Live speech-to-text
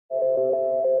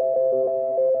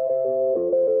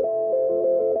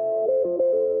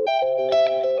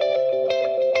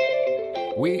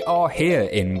We are here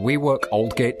in WeWork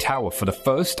Aldgate Tower for the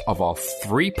first of our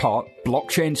three-part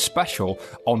blockchain special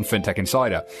on FinTech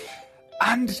Insider.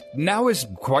 And now is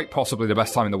quite possibly the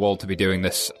best time in the world to be doing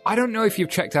this. I don't know if you've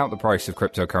checked out the price of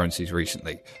cryptocurrencies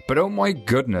recently, but oh my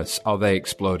goodness are they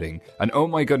exploding. And oh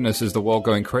my goodness is the world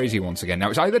going crazy once again. Now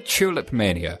it's either tulip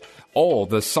mania, or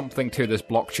there's something to this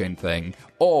blockchain thing,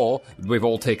 or we've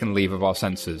all taken leave of our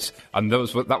senses. And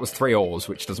that was three ors,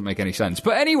 which doesn't make any sense.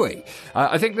 But anyway,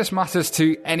 I think this matters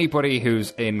to anybody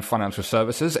who's in financial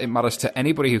services. It matters to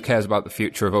anybody who cares about the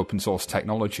future of open source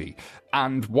technology.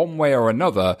 And one way or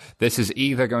another, this is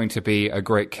either going to be a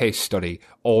great case study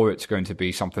or it's going to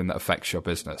be something that affects your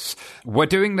business. We're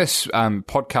doing this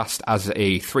podcast as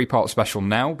a three-part special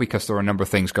now because there are a number of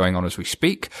things going on as we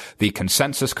speak. The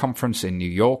Consensus Conference in New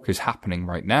York is happening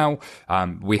right now.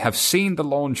 We have seen the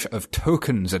launch of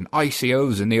tokens and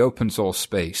ICOs in the open source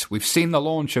space. We've seen the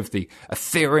launch of the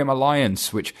Ethereum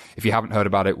Alliance, which, if you haven't heard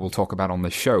about it, we'll talk about on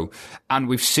this show. And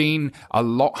we've seen a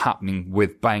lot happening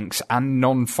with banks and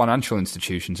non-financial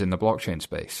institutions in the blockchain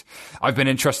space. I've been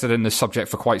interested in this subject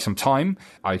for quite some time.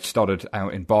 I started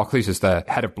out in Barclays as the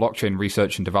head of blockchain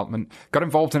research and development, got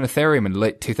involved in Ethereum in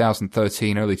late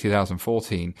 2013, early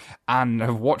 2014, and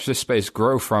have watched this space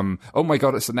grow from, oh my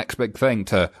God, it's the next big thing,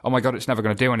 to, oh my God, it's never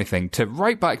going to do anything, to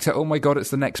right back to, oh my God,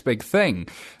 it's the next big thing.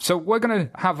 So we're going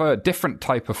to have a different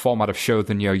type of format of show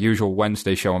than your usual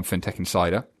Wednesday show on FinTech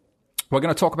Insider. We're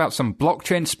going to talk about some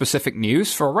blockchain-specific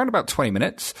news for around about 20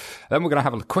 minutes. Then we're going to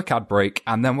have a quick ad break,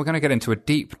 and then we're going to get into a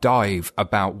deep dive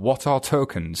about what are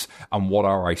tokens and what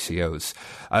are ICOs.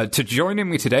 To join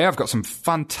me today, I've got some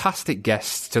fantastic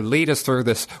guests to lead us through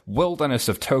this wilderness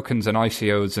of tokens and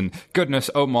ICOs. And goodness,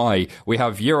 oh my, we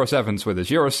have Euros Evans with us.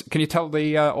 Euros, can you tell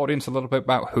the audience a little bit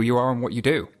about who you are and what you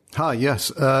do? Hi,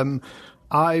 yes.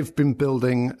 I've been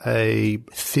building a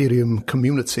Ethereum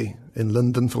community in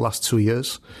London for the last 2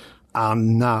 years.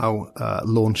 And now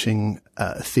launching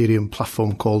an Ethereum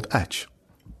platform called Edge.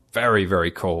 Very,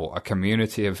 very cool. A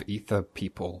community of Ether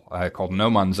people called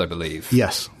Nomans, I believe.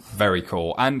 Yes. Very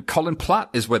cool. And Colin Platt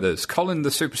is with us. Colin, the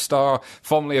superstar,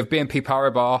 formerly of BNP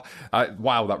Paribas.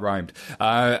 Wow, that rhymed.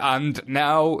 And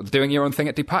now doing your own thing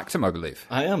at Depactum, I believe.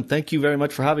 I am. Thank you very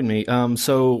much for having me.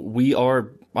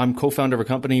 I'm co-founder of a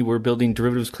company. We're building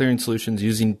derivatives clearing solutions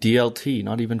using DLT,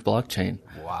 not even blockchain.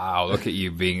 Wow, look at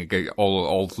you being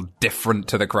all different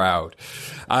to the crowd.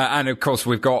 And of course,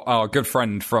 we've got our good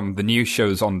friend from the news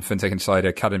shows on FinTech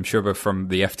Insider, Kadhim Shubber from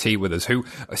the FT with us, who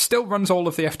still runs all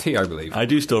of the FT, I believe. I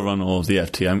do still run all of the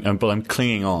FT, but I'm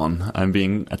clinging on. I'm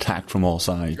being attacked from all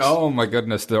sides. Oh my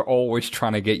goodness, they're always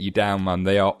trying to get you down, man.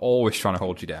 They are always trying to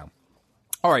hold you down.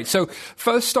 All right, so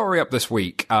first story up this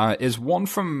week is one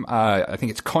from, I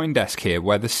think it's CoinDesk here,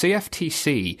 where the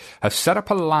CFTC have set up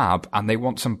a lab and they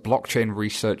want some blockchain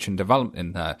research and development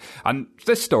in there. And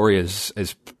this story is a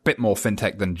bit more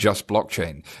fintech than just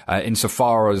blockchain,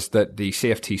 insofar as that the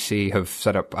CFTC have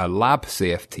set up a lab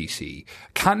CFTC,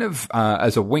 kind of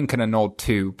as a wink and a nod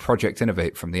to Project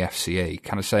Innovate from the FCA,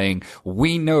 kind of saying,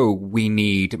 we know we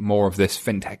need more of this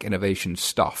fintech innovation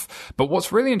stuff. But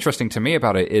what's really interesting to me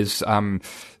about it is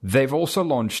they've also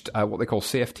launched what they call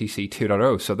CFTC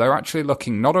 2.0. So they're actually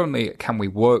looking, not only can we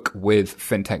work with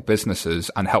fintech businesses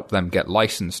and help them get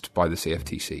licensed by the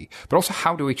CFTC, but also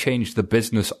how do we change the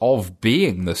business of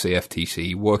being the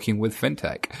CFTC, working with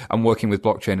fintech and working with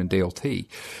blockchain and DLT.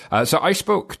 So I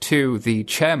spoke to the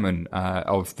chairman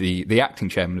of the acting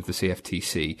chairman of the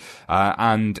CFTC,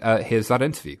 and here's that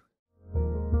interview.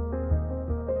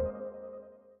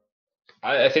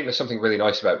 I think there's something really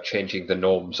nice about changing the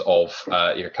norms of,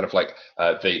 kind of like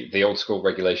the old school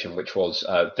regulation, which was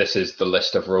this is the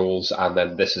list of rules and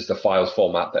then this is the files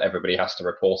format that everybody has to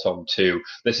report on to.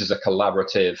 This is a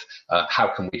collaborative,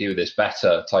 how can we do this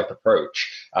better type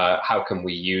approach? How can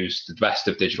we use the best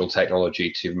of digital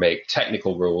technology to make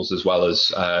technical rules as well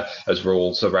as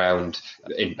rules around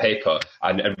in paper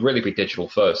and really be digital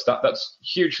first? That's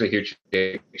hugely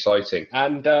exciting.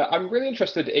 And I'm really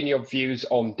interested in your views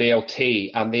on DLT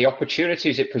and the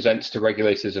opportunities it presents to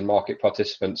regulators and market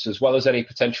participants, as well as any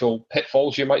potential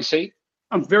pitfalls you might see.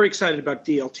 I'm very excited about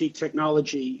DLT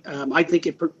technology. I think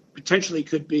it potentially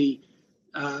could be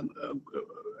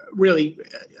really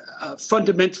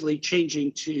fundamentally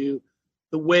changing to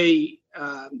the way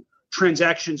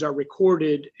transactions are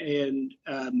recorded and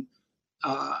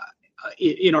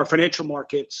in our financial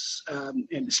markets and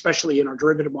especially in our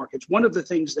derivative markets. One of the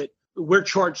things that we're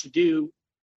charged to do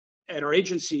at our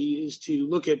agency is to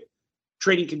look at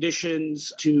trading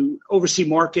conditions, to oversee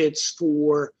markets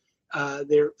for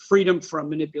their freedom from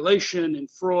manipulation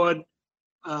and fraud,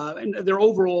 and their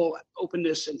overall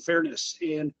openness and fairness.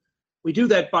 And We do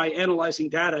that by analyzing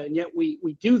data, and yet we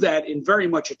do that in very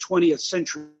much a 20th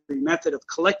century method of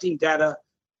collecting data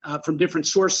from different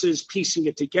sources, piecing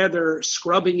it together,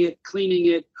 scrubbing it, cleaning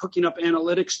it, hooking up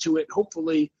analytics to it.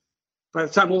 Hopefully, by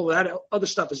the time all of that other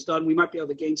stuff is done, we might be able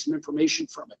to gain some information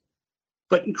from it.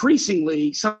 But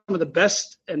increasingly, some of the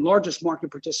best and largest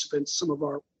market participants, some of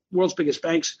our world's biggest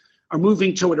banks, are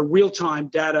moving toward a real-time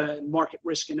data and market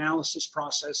risk analysis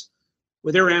process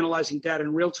where they're analyzing data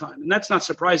in real time. And that's not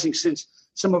surprising, since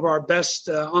some of our best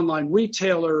online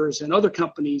retailers and other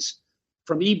companies,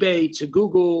 from eBay to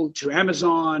Google to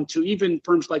Amazon to even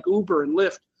firms like Uber and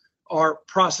Lyft, are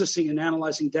processing and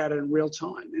analyzing data in real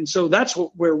time. And so that's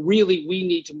where really we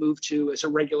need to move to as a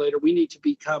regulator. We need to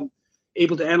become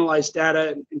able to analyze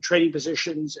data and trading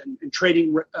positions and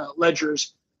trading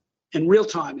ledgers in real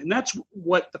time. And that's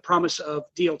what the promise of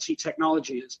DLT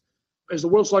technology is. As the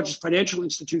world's largest financial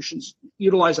institutions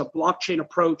utilize a blockchain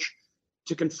approach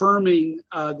to confirming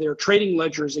their trading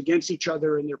ledgers against each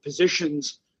other and their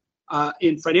positions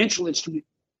in financial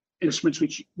instruments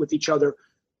with each other,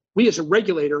 we as a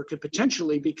regulator could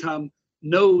potentially become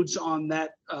nodes on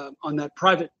that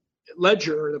private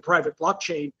ledger or the private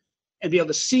blockchain, and be able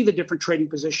to see the different trading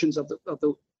positions of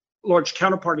the large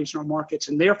counterparties in our markets,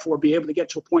 and therefore be able to get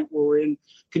to a point where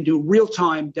can do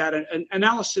real-time data and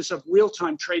analysis of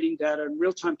real-time trading data and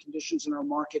real-time conditions in our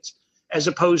markets, as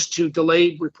opposed to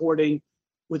delayed reporting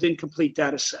with incomplete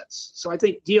data sets. So I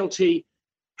think DLT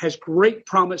has great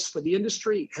promise for the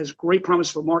industry, has great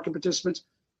promise for market participants.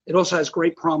 It also has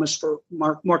great promise for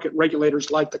market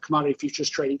regulators like the Commodity Futures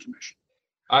Trading Commission.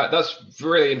 That's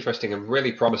really interesting and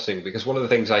really promising, because one of the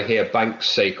things I hear banks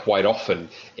say quite often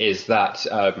is that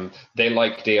they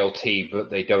like DLT, but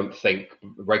they don't think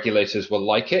regulators will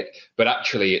like it. But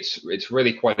actually, it's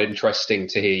really quite interesting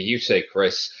to hear you say,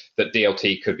 Chris, that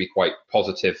DLT could be quite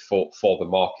positive for the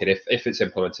market if it's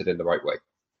implemented in the right way.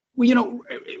 Well,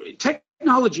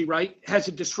 technology, right, has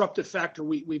a disruptive factor.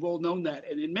 We've all known that.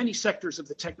 And in many sectors of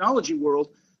the technology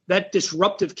world, that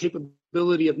disruptive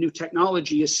capability of new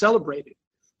technology is celebrated.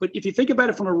 But if you think about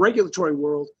it from a regulatory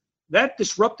world, that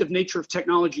disruptive nature of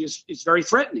technology is very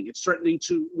threatening. It's threatening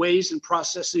to ways and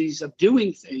processes of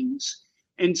doing things.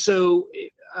 And so,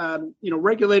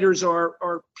 regulators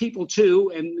are people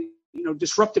too, and,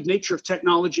 disruptive nature of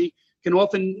technology can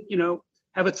often,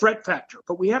 have a threat factor.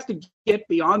 But we have to get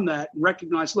beyond that and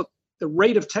recognize, look, the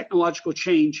rate of technological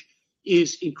change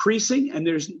is increasing, and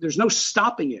there's no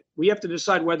stopping it. We have to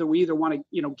decide whether we either want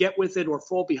to, get with it or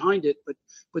fall behind it,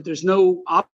 but there's no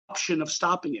option of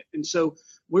stopping it. And so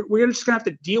we're just going to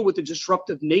have to deal with the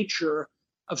disruptive nature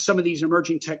of some of these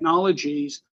emerging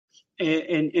technologies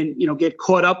and get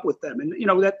caught up with them. And,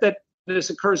 that this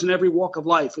occurs in every walk of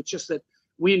life. It's just that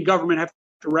we in government have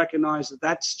to recognize that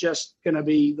that's just going to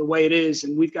be the way it is,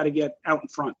 and we've got to get out in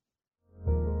front.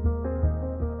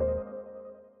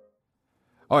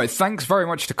 All right, thanks very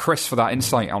much to Chris for that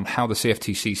insight on how the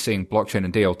CFTC is seeing blockchain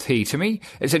and DLT. To me,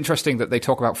 it's interesting that they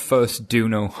talk about first do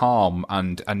no harm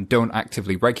and don't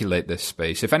actively regulate this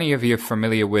space. If any of you are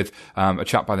familiar with a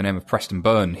chap by the name of Preston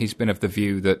Byrne, he's been of the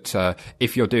view that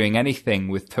if you're doing anything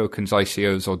with tokens,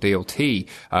 ICOs, or DLT,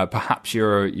 perhaps you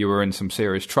are in some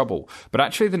serious trouble. But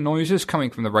actually, the noises coming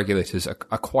from the regulators are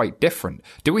quite different.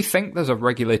 Do we think there's a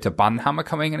regulator banhammer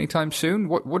coming anytime soon?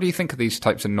 What do you think of these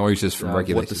types of noises from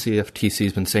regulators? What the CFTC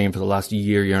has been saying for the last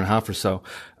year and a half or so.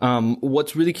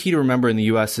 What's really key to remember in the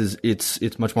US is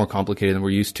it's much more complicated than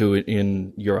we're used to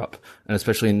in Europe, and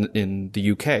especially in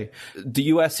the UK. The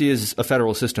US is a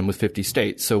federal system with 50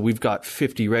 states, so we've got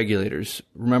 50 regulators.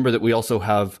 Remember that we also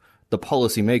have the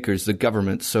policy makers, the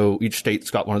government. So each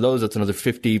state's got one of those. That's another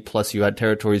 50, plus you add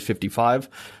territories, 55.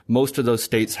 Most of those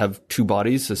states have two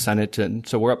bodies, the Senate, and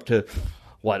so we're up to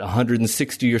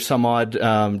 160 or some odd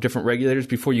different regulators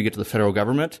before you get to the federal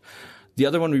government. The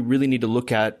other one we really need to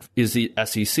look at is the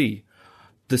SEC.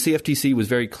 The CFTC was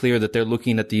very clear that they're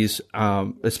looking at these,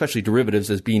 especially derivatives,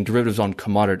 as being derivatives on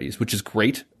commodities, which is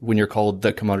great when you're called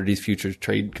the Commodities Futures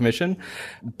Trade Commission.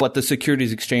 But the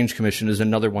Securities Exchange Commission is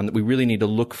another one that we really need to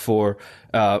look for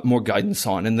more guidance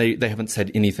on. And they haven't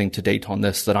said anything to date on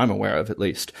this that I'm aware of, at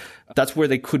least. That's where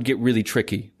they could get really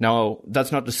tricky. Now,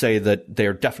 that's not to say that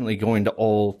they're definitely going to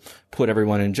all put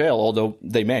everyone in jail, although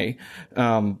they may.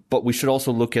 But we should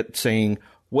also look at saying,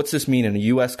 what's this mean in a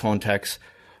U.S. context?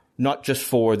 Not just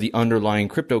for the underlying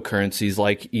cryptocurrencies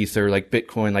like Ether, like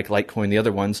Bitcoin, like Litecoin, the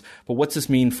other ones, but what's this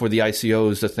mean for the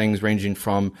ICOs, the things ranging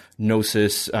from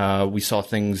Gnosis? We saw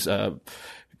things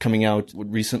coming out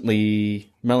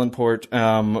recently,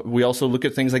 Melonport. We also look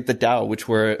at things like the DAO, which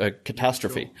were a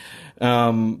catastrophe.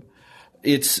 So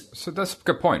that's a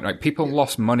good point, right? People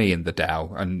lost money in the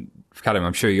DAO, and Kadhim,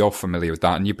 I'm sure you're familiar with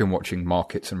that, and you've been watching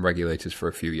markets and regulators for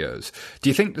a few years. Do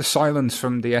you think the silence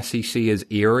from the SEC is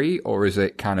eerie, or is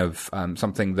it kind of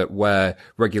something that where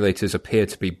regulators appear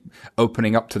to be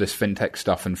opening up to this fintech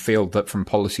stuff and feel that from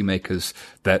policymakers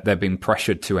that they're being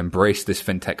pressured to embrace this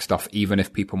fintech stuff, even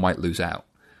if people might lose out?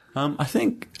 I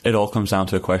think it all comes down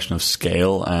to a question of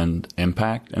scale and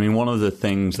impact. I mean, one of the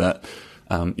things that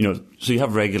so you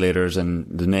have regulators, and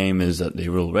the name is that they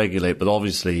will regulate, but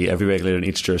obviously every regulator in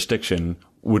each jurisdiction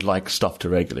would like stuff to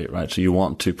regulate, right? So you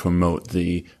want to promote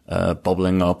the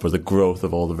bubbling up or the growth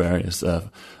of all the various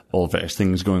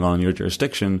things going on in your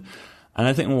jurisdiction. And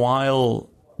I think while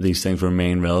these things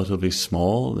remain relatively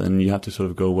small, then you have to sort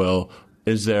of go, well,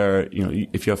 is there,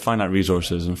 if you have finite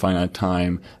resources and finite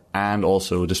time, and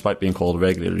also, despite being called a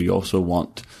regulator, you also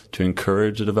want to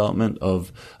encourage the development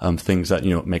of things that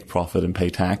make profit and pay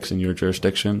tax in your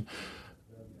jurisdiction.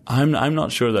 I'm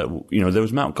not sure that there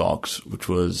was Mt. Gox, which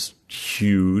was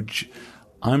huge.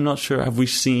 I'm not sure. Have we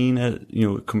seen a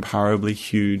comparably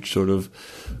huge sort of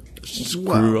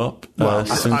screw up? I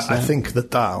think the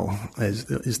DAO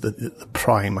is the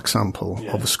prime example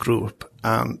of a screw up,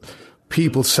 and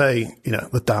people say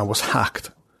the DAO was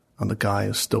hacked and the guy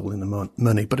has stolen the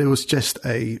money, but it was just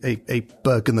a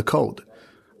bug in the code.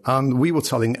 And we were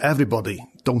telling everybody,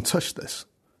 don't touch this.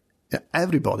 Yeah,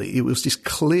 everybody. It was just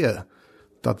clear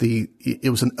that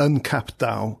it was an uncapped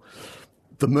DAO.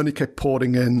 The money kept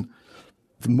pouring in.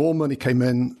 The more money came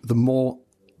in, the more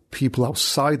people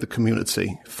outside the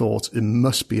community thought it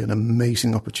must be an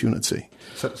amazing opportunity.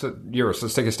 So Eurus,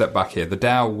 let's take a step back here. The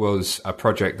DAO was a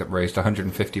project that raised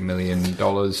 $150 million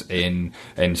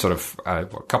in sort of a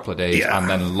couple of days, and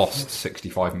then lost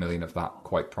 65 million of that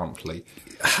quite promptly.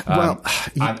 But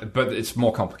it's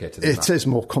more complicated than that. It is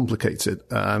more complicated.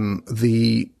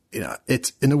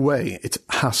 It's in a way, it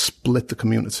has split the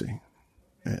community.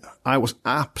 Yeah. I was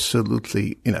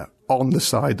absolutely, on the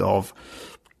side of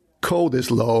code is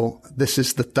low. This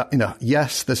is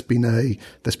yes, there's been a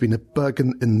bug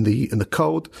in the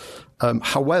code.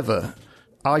 However,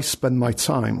 I spend my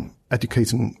time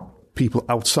educating people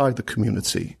outside the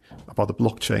community about the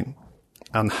blockchain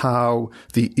and how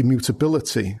the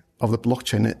immutability of the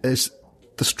blockchain is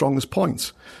the strongest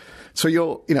point. So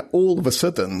all of a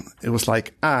sudden it was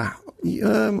like,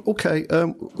 okay,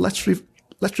 let's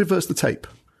reverse the tape.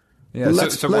 Yeah,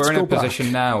 so we're in a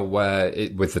position now where,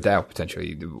 with the DAO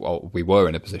potentially, we were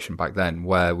in a position back then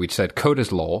where we'd said code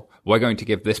is law. We're going to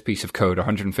give this piece of code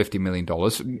 $150 million.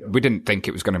 We didn't think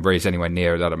it was going to raise anywhere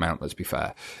near that amount, let's be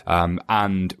fair.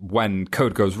 And when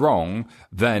code goes wrong,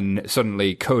 then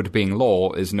suddenly code being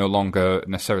law is no longer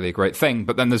necessarily a great thing.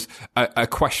 But then there's a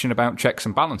question about checks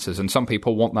and balances. And some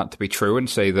people want that to be true and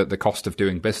say that the cost of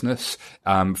doing business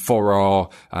for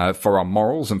our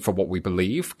morals and for what we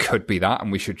believe could be that,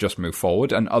 and we should just move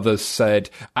forward. And others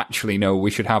said, actually, no, we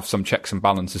should have some checks and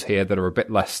balances here that are a bit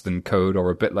less than code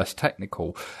or a bit less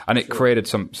technical. And it created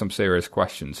some serious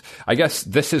questions. I guess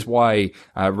this is why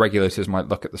regulators might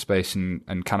look at the space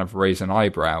and kind of raise an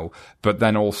eyebrow. But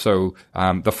then also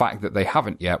the fact that they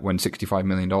haven't yet, when $65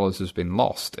 million has been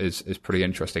lost, is pretty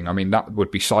interesting. I mean, that would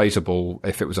be sizable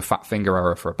if it was a fat finger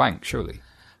error for a bank, surely.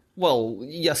 Well,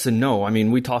 yes and no. I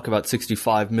mean, we talk about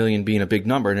 65 million being a big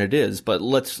number, and it is, but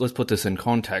let's put this in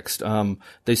context.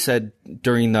 They said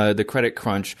during the credit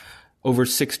crunch, over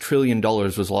 $6 trillion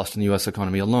was lost in the U.S.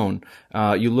 economy alone.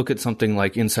 You look at something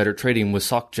like insider trading with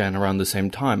SocGen around the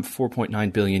same time,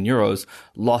 4.9 billion euros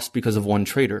lost because of one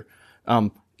trader.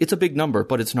 It's a big number,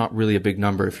 but it's not really a big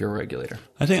number if you're a regulator.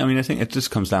 I think it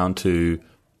just comes down to,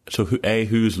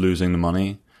 who's losing the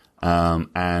money?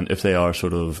 And if they are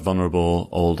sort of vulnerable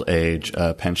old age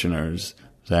pensioners,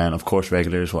 then of course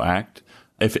regulators will act.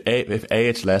 If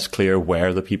it's less clear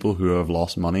where the people who have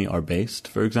lost money are based,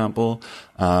 for example,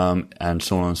 and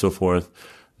so on and so forth,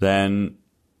 then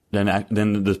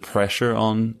there's pressure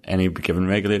on any given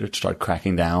regulator to start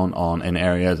cracking down on an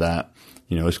area that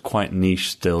is quite niche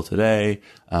still today,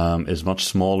 is much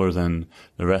smaller than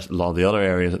a lot of the other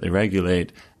areas that they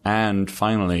regulate, and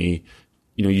finally,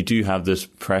 you do have this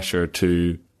pressure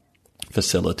to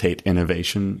facilitate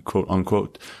innovation, quote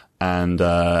unquote, and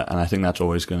I think that's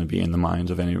always going to be in the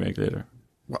minds of any regulator.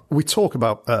 We talk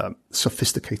about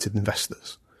sophisticated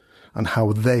investors and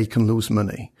how they can lose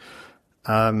money.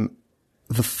 The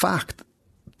fact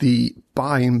the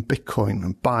buying Bitcoin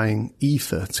and buying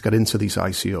Ether to get into these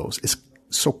ICOs is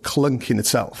so clunky in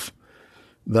itself,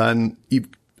 then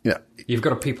Yeah. You've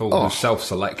got people who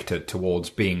self-selected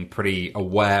towards being pretty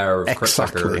aware of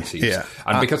cryptocurrencies. Yeah.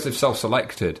 And because they've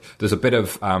self-selected, there's a bit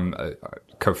of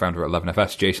co-founder at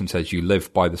 11FS, Jason, says you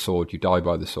live by the sword, you die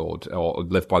by the sword, or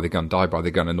live by the gun, die by the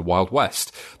gun in the Wild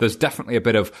West. There's definitely a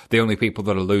bit of the only people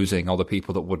that are losing are the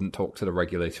people that wouldn't talk to the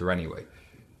regulator anyway.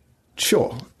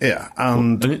 Sure, yeah.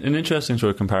 And an interesting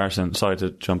sort of comparison, sorry to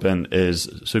jump in, is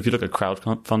so if you look at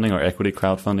crowdfunding or equity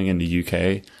crowdfunding in the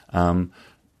UK,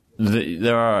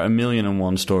 there are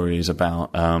 1,000,001 stories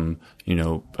about,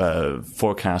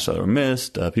 forecasts that are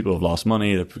missed, people have lost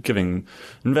money, they're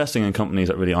investing in companies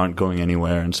that really aren't going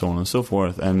anywhere, and so on and so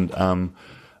forth. And when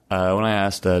I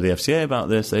asked the FCA about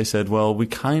this, they said, well, we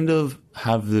kind of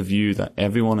have the view that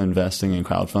everyone investing in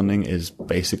crowdfunding is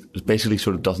basically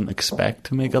sort of doesn't expect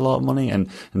to make a lot of money, and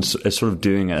is sort of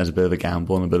doing it as a bit of a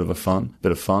gamble and a bit of fun.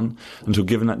 And so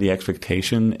given that the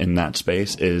expectation in that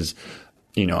space is,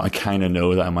 I kind of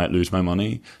know that I might lose my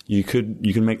money, you can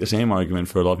make the same argument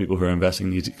for a lot of people who are investing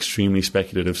in these extremely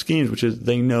speculative schemes, which is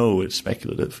they know it's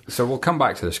speculative. So we'll come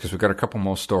back to this because we've got a couple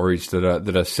more stories that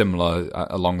are similar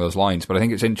along those lines. But I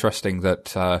think it's interesting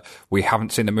that we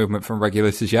haven't seen the movement from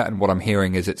regulators yet. And what I'm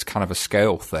hearing is it's kind of a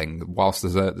scale thing. Whilst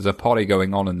there's a party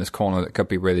going on in this corner that could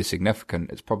be really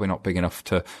significant, it's probably not big enough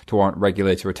to warrant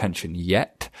regulator attention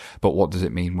yet. But what does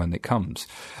it mean when it comes?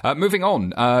 Moving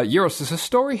on, Euros, there's a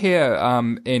story here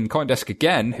in CoinDesk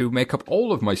again, who make up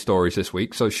all of my stories this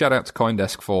week. So shout out to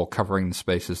CoinDesk for covering the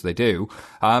spaces they do.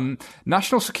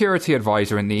 National Security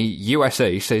Advisor in the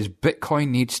USA says Bitcoin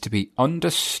needs to be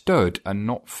understood and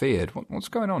not feared. What's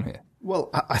going on here? Well,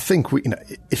 I think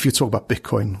if you talk about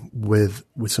Bitcoin with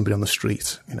somebody on the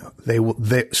street, they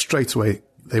straight away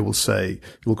they will say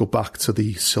you'll go back to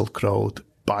the Silk Road,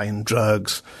 buying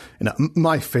drugs.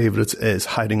 My favorite is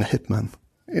hiring a hitman.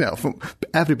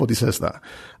 Everybody says that.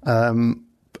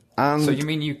 And so you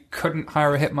mean you couldn't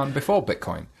hire a hitman before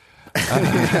Bitcoin?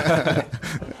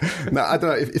 No, I don't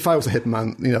know. If I was a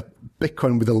hitman,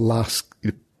 Bitcoin would be the last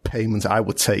payment I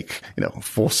would take,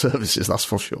 for services, that's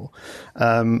for sure.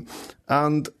 And,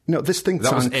 this think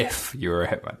tank... That was if you were a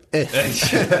hitman.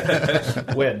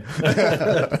 If. When.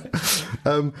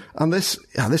 And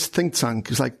this think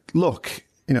tank is like, look,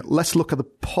 let's look at the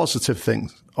positive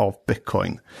things of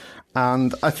Bitcoin.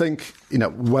 And I think,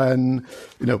 when,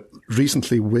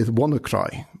 recently with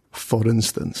WannaCry, for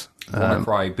instance.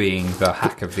 WannaCry being the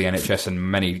hack of the NHS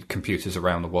and many computers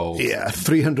around the world. Yeah,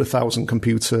 300,000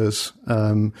 computers.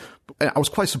 I was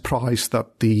quite surprised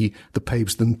that the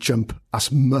papers didn't jump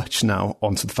as much now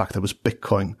onto the fact that it was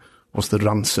Bitcoin was the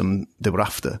ransom they were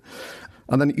after.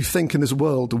 And then you think in this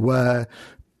world where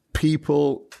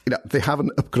people, they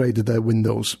haven't upgraded their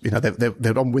Windows,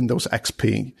 they're on Windows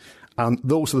XP. And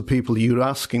those are the people you're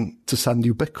asking to send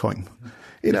you Bitcoin.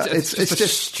 It's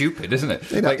just stupid, isn't it?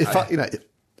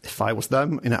 If I was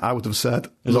them, I would have said,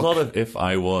 there's a lot of if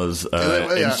I was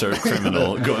insert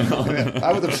criminal going on.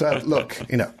 I would have said, look,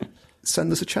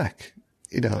 send us a check,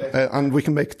 and we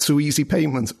can make 2 easy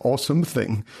payments or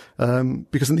something.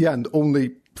 Because in the end,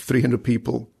 only 300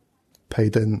 people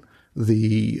paid in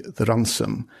the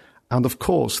ransom. And of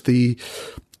course, the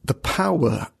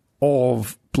power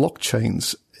of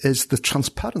blockchains is the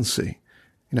transparency.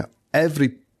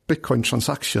 Every Bitcoin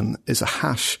transaction is a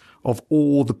hash of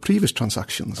all the previous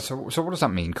transactions. So what does that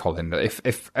mean, Colin? If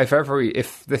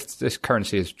this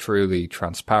currency is truly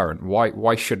transparent,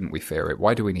 why shouldn't we fear it?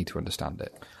 Why do we need to understand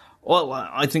it? Well,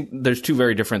 I think there's two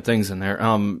very different things in there.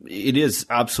 It is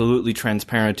absolutely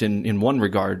transparent in one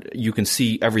regard. You can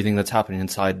see everything that's happening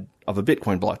inside of a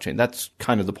Bitcoin blockchain. That's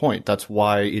kind of the point. That's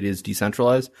why it is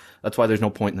decentralized. That's why there's no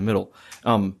point in the middle.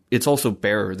 It's also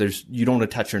bearer. You don't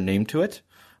attach your name to it.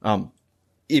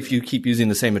 If you keep using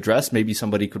the same address, maybe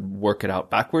somebody could work it out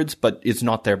backwards, but it's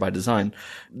not there by design.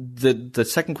 The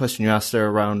second question you asked there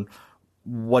around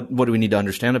what do we need to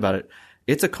understand about it?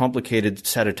 It's a complicated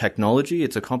set of technology.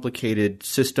 It's a complicated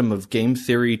system of game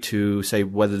theory to say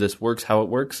whether this works, how it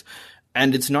works.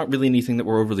 And it's not really anything that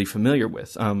we're overly familiar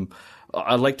with.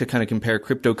 I like to kind of compare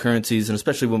cryptocurrencies, and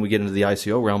especially when we get into the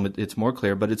ICO realm, it's more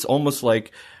clear, but it's almost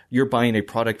like you're buying a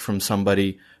product from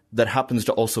somebody that happens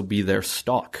to also be their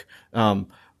stock.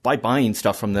 By buying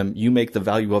stuff from them, you make the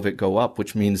value of it go up,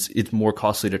 which means it's more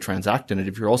costly to transact in it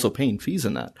if you're also paying fees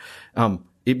in that.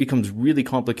 It becomes really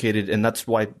complicated, and that's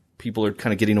why people are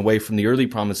kind of getting away from the early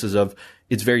promises of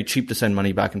it's very cheap to send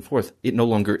money back and forth. It no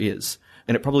longer is.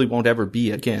 And it probably won't ever be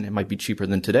again. It might be cheaper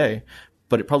than today,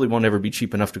 but it probably won't ever be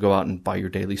cheap enough to go out and buy your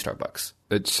daily Starbucks.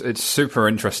 It's super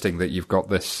interesting that you've got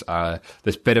this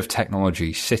this bit of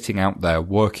technology sitting out there,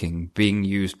 working, being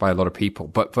used by a lot of people.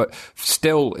 But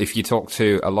still, if you talk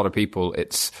to a lot of people,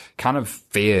 it's kind of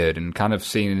feared and kind of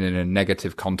seen in a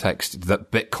negative context,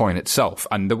 that Bitcoin itself.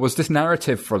 And there was this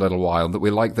narrative for a little while that we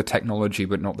like the technology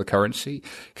but not the currency.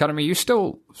 Kadhim, are you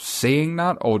still seeing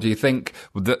that, or do you think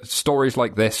that stories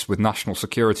like this with national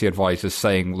security advisors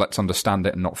saying let's understand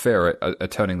it and not fear it are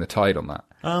turning the tide on that?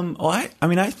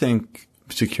 I think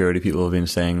security people have been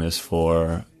saying this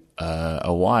for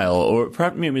a while, or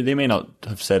perhaps maybe they may not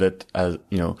have said it as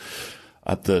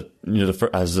as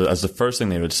the first thing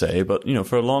they would say, but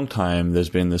for a long time there's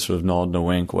been this sort of nod and a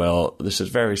wink. Well, this is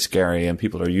very scary and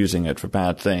people are using it for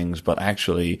bad things, but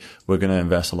actually we're going to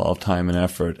invest a lot of time and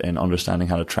effort in understanding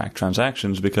how to track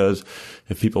transactions, because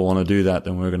if people want to do that,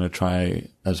 then we're going to try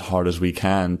as hard as we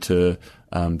can to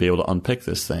be able to unpick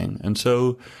this thing. And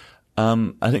so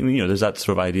I think, there's that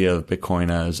sort of idea of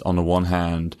Bitcoin as, on the one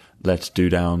hand, let's do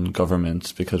down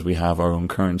governments because we have our own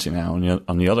currency now. And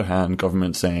on the other hand,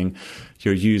 government saying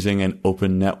you're using an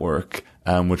open network,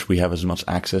 which we have as much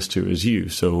access to as you.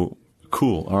 So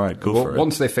cool. All right, go for it.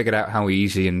 Once they figured out how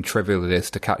easy and trivial it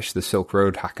is to catch the Silk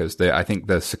Road hackers, I think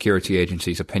the security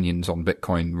agency's opinions on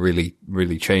Bitcoin really,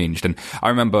 really changed. And I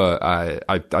remember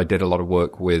I did a lot of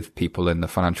work with people in the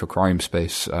financial crime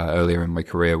space earlier in my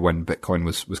career when Bitcoin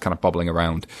was kind of bubbling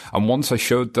around. And once I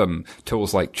showed them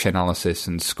tools like Chainalysis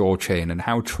and ScoreChain and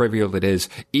how trivial it is,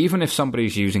 even if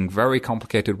somebody's using very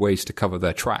complicated ways to cover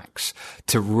their tracks,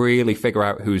 to really figure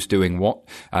out who's doing what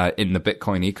in the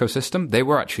Bitcoin ecosystem, they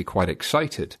were actually quite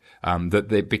excited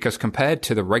because compared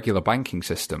to the regular banking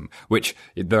system, which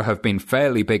there have been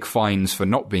fairly big fines for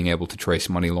not being able to trace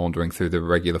money laundering through the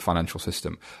regular financial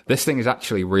system, this thing is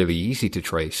actually really easy to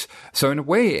trace. So in a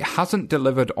way, it hasn't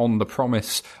delivered on the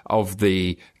promise of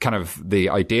the kind of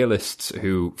the idealists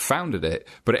who founded it,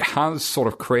 but it has sort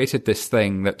of created this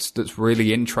thing that's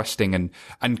really interesting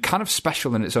and kind of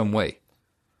special in its own way.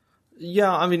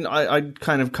 Yeah, I mean, I'd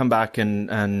kind of come back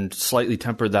and slightly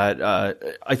temper that.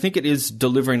 I think it is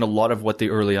delivering a lot of what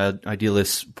the early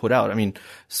idealists put out. I mean,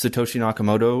 Satoshi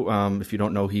Nakamoto, if you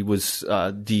don't know, he was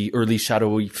the early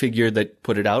shadowy figure that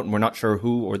put it out, and we're not sure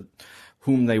who or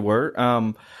whom they were.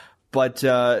 But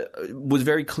was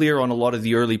very clear on a lot of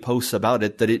the early posts about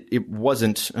it that it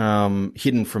wasn't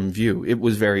hidden from view. It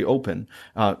was very open.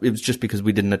 It was just because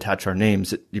we didn't attach our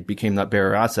names, it became that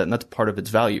bearer asset, and that's part of its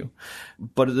value.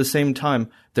 But at the same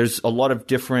time, there's a lot of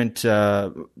different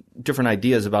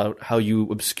ideas about how you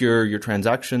obscure your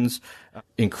transactions,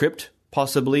 encrypt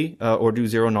possibly, or do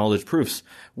zero knowledge proofs,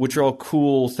 which are all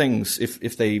cool things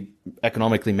if they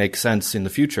economically make sense in the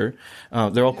future.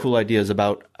 They're all cool ideas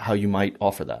about how you might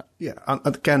offer that. Yeah, and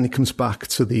again, it comes back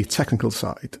to the technical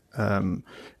side.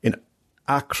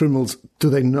 Are criminals, do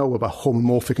they know about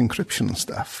homomorphic encryption and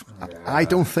stuff? Yeah. I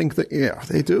don't think that,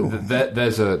 they do.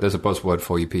 There's a buzzword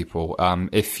for you people.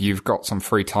 If you've got some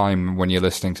free time when you're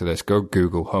listening to this, go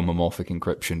Google homomorphic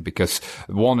encryption, because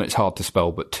one, it's hard to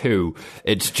spell, but two,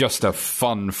 it's just a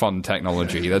fun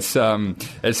technology. That's,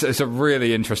 it's a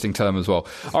really interesting term as well.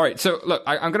 All right. So look,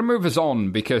 I'm going to move us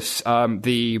on because,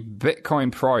 the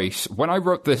Bitcoin price, when I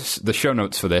wrote the show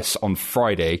notes for this on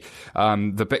Friday,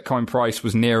 the Bitcoin price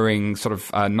was nearing sort of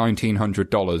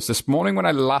 $1,900. This morning when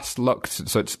I last looked,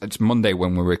 so it's Monday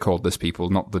when we record this,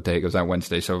 people, not the day it goes out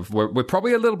Wednesday, so we're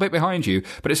probably a little bit behind you,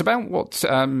 but it's about what,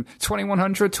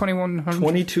 2100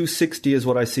 2260 is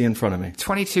what I see in front of me.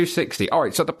 2260. All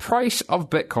right, so the price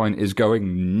of Bitcoin is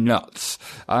going nuts.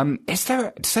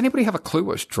 Does anybody have a clue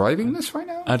what's driving this right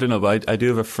now? I don't know, but I do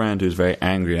have a friend who's very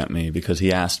angry at me because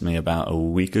he asked me about a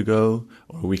week ago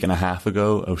or a week and a half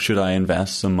ago, should I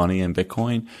invest some money in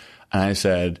Bitcoin? And I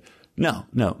said, no,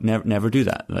 never do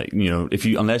that. Like,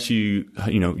 unless you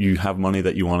have money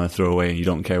that you want to throw away and you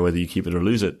don't care whether you keep it or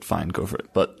lose it, fine, go for it.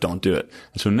 But don't do it.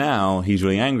 And so now he's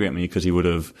really angry at me because he would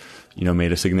have,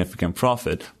 made a significant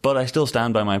profit. But I still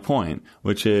stand by my point,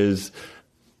 which is,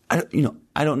 I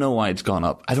don't know why it's gone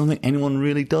up. I don't think anyone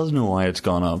really does know why it's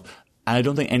gone up. And I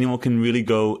don't think anyone can really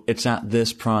go, it's at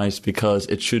this price because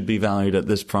it should be valued at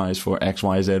this price for X,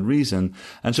 Y, Z reason.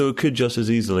 And so it could just as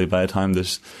easily, by the time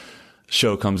this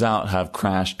show comes out, have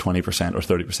crashed 20% or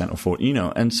 30% or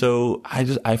 40%, and so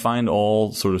I find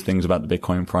all sort of things about the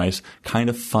Bitcoin price kind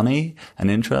of funny and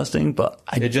interesting, but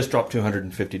it just dropped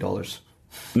 $250.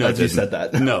 No, as you said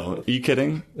that. No, are you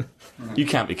kidding? You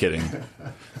can't be kidding.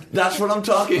 That's what I'm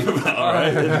talking about, all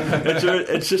right?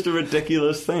 It's just a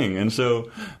ridiculous thing. And so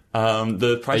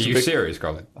The price. Are you serious,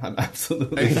 Colin? I'm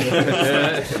absolutely.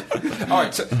 All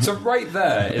right, so right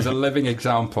there is a living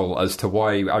example as to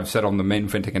why I've said on the main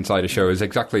FinTech Insider show is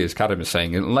exactly as Kadhim is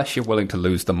saying. Unless you're willing to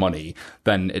lose the money,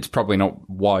 then it's probably not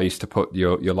wise to put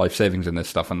your life savings in this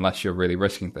stuff unless you're really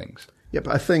risking things. Yeah,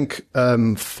 but I think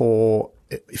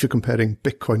if you're comparing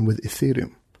Bitcoin with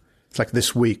Ethereum, it's like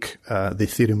this week, the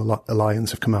Ethereum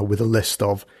Alliance have come out with a list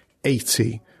of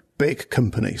 80 big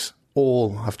companies.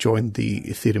 All have joined the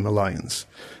Ethereum Alliance.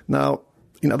 Now,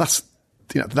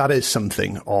 that is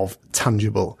something of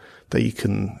tangible that you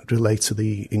can relate to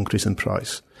the increase in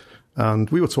price. And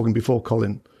we were talking before,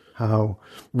 Colin, how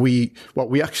we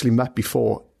actually met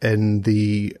before in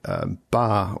the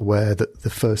bar where the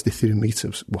first Ethereum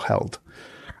meetups were held.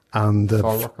 And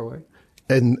Far Rockaway?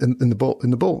 In the Bell,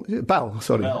 in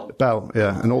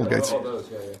Aldgate.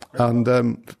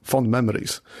 And fond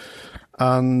memories.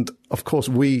 And of course,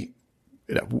 we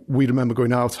remember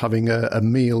going out having a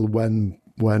meal when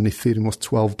Ethereum was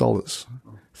 $12,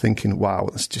 thinking, "Wow,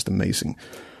 that's just amazing."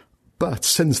 But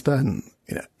since then,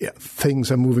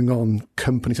 things are moving on.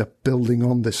 Companies are building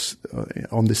on this new and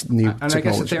technology. I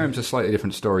guess Ethereum's a slightly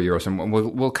different story, Euros, and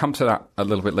we'll come to that a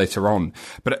little bit later on.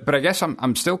 But I guess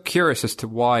I'm still curious as to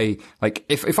why, like,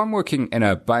 if I'm working in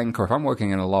a bank or if I'm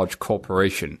working in a large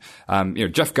corporation,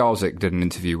 Jeff Garzik did an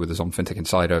interview with us on FinTech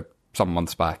Insider some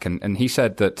months back, and he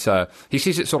said that he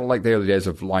sees it sort of like the early days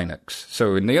of Linux.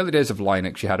 So in the early days of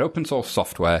Linux, you had open source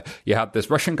software, you had this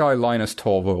Russian guy, Linus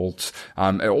Torvalds.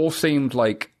 It all seemed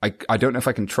like, I don't know if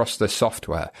I can trust this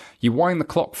software. You wind the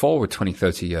clock forward 20,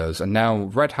 30 years, and now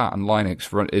Red Hat and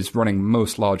Linux is running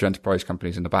most large enterprise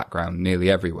companies in the background nearly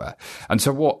everywhere. And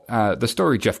so what the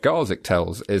story Jeff Garzik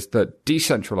tells is that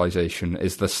decentralization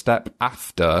is the step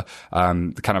after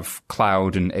the kind of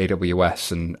cloud and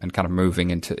AWS and kind of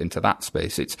moving into that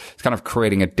space. It's kind of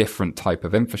creating a different type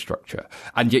of infrastructure.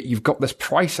 And yet you've got this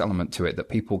price element to it that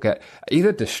people get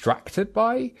either distracted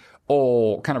by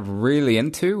or kind of really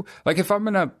into. Like, if I'm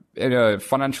in a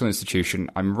financial institution,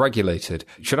 I'm regulated.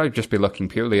 Should I just be looking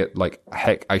purely at, like,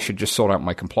 heck, I should just sort out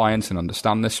my compliance and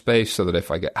understand this space so that if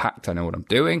I get hacked, I know what I'm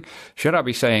doing? Should I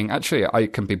be saying, actually, I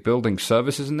can be building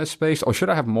services in this space? Or should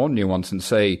I have more nuance and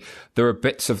say, there are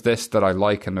bits of this that I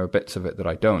like and there are bits of it that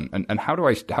I don't? And how do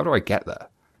I get there?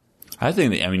 I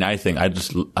think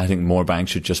more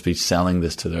banks should just be selling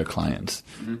this to their clients.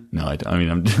 Mm-hmm. No,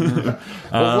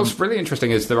 Well, what's really interesting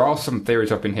is there are some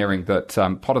theories I've been hearing that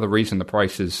part of the reason the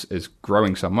price is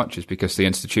growing so much is because the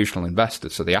institutional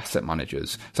investors, so the asset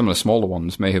managers, some of the smaller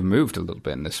ones may have moved a little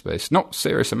bit in this space. Not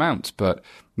serious amounts, but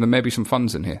there may be some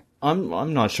funds in here.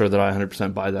 I'm not sure that I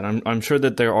 100% buy that. I'm sure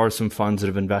that there are some funds that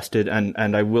have invested,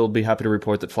 and I will be happy to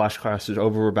report that Flash Crash is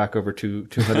over. We're back over to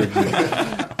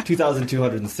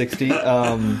 2,260.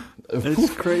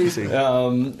 It's crazy.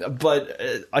 But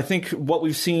I think what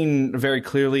we've seen very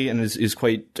clearly and is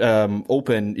quite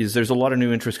open is there's a lot of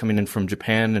new interest coming in from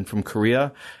Japan and from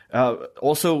Korea.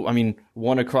 Also,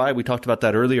 WannaCry, we talked about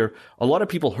that earlier. A lot of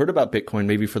people heard about Bitcoin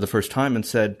maybe for the first time and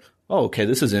said, "Oh, okay,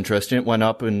 this is interesting." It went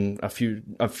up in a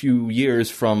few years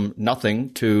from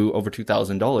nothing to over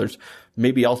 $2,000.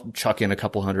 Maybe I'll chuck in a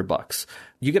couple $100.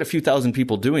 You get a few thousand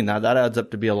people doing that adds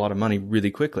up to be a lot of money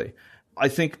really quickly. I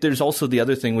think there's also the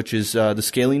other thing, which is the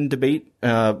scaling debate.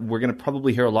 We're going to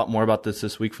probably hear a lot more about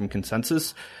this week from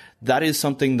Consensus. That is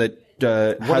something that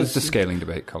what is the scaling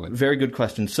debate, Colin? Very good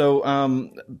question. So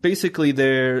basically,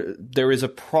 there is a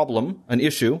problem, an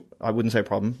issue. I wouldn't say a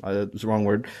problem. It was the wrong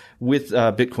word. With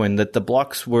Bitcoin, that the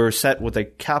blocks were set with a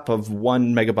cap of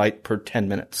 1 megabyte per 10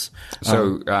 minutes.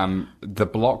 So the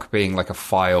block being like a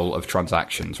file of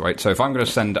transactions, right? So if I'm going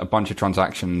to send a bunch of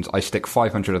transactions, I stick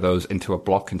 500 of those into a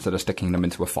block instead of sticking them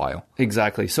into a file.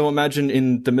 Exactly. So imagine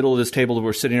in the middle of this table,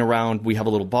 we're sitting around, we have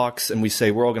a little box, and we say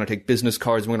we're all going to take business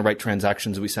cards, we're going to write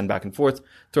transactions that we send back and forth,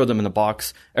 throw them in the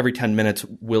box. Every 10 minutes,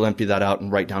 we'll empty that out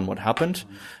and write down what happened.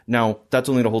 Now, that's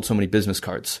only to hold so many business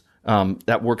cards.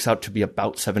 That works out to be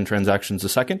about 7 transactions a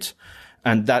second.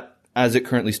 And that, as it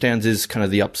currently stands, is kind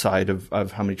of the upside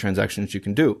of how many transactions you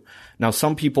can do. Now,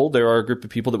 there are a group of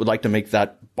people that would like to make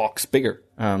that box bigger,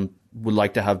 would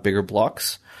like to have bigger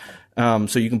blocks.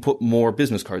 So you can put more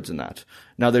business cards in that.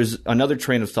 Now, there's another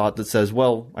train of thought that says,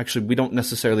 well, actually, we don't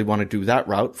necessarily want to do that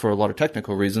route for a lot of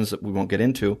technical reasons that we won't get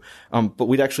into. But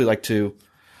we'd actually like to,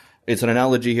 it's an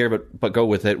analogy here, but go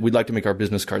with it. We'd like to make our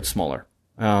business cards smaller.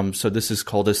 So this is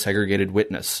called a segregated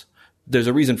witness. There's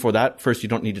a reason for that. First, you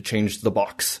don't need to change the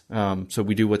box. So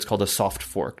we do what's called a soft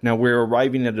fork. Now, we're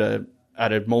arriving at a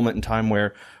moment in time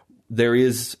where there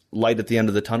is light at the end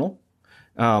of the tunnel,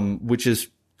 which is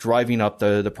driving up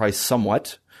the price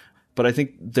somewhat. But I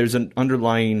think there's an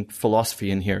underlying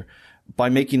philosophy in here. by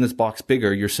making this box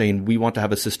bigger, you're saying we want to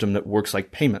have a system that works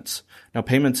like payments. Now,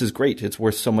 payments is great. It's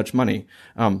worth so much money.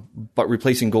 But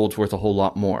replacing gold's worth a whole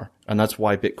lot more. And that's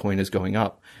why Bitcoin is going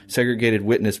up. Segregated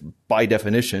witness, by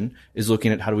definition, is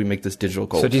looking at how do we make this digital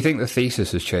gold. So do you think the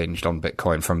thesis has changed on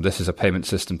Bitcoin from this is a payment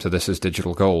system to this is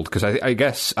digital gold? Because I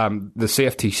guess the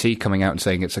CFTC coming out and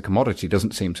saying it's a commodity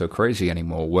doesn't seem so crazy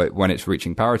anymore when it's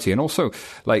reaching parity. And also,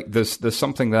 like, there's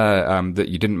something there that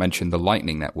you didn't mention, the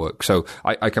Lightning Network. So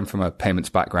I come from a payments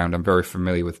background. I'm very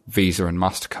familiar with Visa and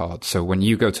MasterCard. So when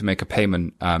you go to make a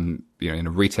payment, in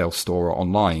a retail store or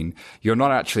online, you're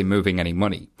not actually moving any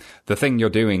money. The thing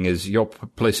you're doing is you're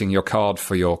placing your card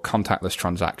for your contactless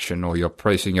transaction, or you're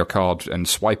placing your card and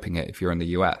swiping it if you're in the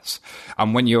US.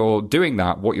 And when you're doing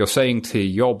that, what you're saying to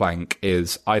your bank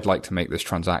is, I'd like to make this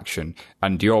transaction.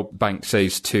 And your bank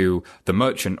says to the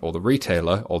merchant or the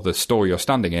retailer or the store you're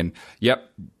standing in,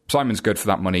 yep, Simon's good for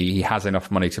that money. He has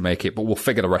enough money to make it, but we'll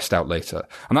figure the rest out later.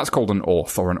 And that's called an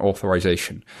auth, or an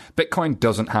authorization. Bitcoin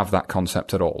doesn't have that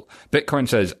concept at all. Bitcoin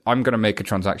says, I'm going to make a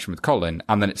transaction with Colin,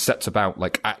 and then it sets about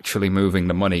like actually moving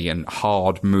the money and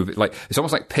hard moving. Like, it's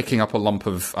almost like picking up a lump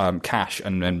of cash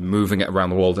and then moving it around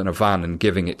the world in a van and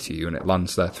giving it to you, and it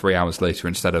lands there 3 hours later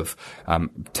instead of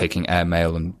taking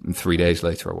airmail and 3 days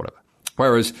later or whatever.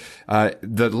 Whereas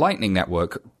the Lightning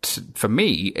Network, for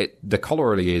me, the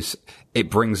corollary is it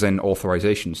brings in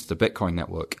authorizations to the Bitcoin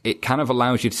network. It kind of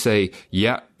allows you to say,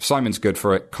 yeah, Simon's good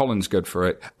for it, Colin's good for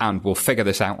it, and we'll figure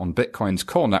this out on Bitcoin's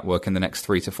core network in the next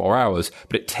 3 to 4 hours,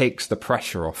 but it takes the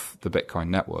pressure off the Bitcoin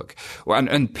network.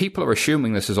 And people are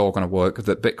assuming this is all going to work,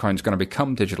 that Bitcoin's going to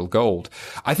become digital gold.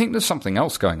 I think there's something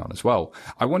else going on as well.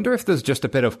 I wonder if there's just a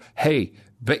bit of, hey,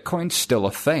 Bitcoin's still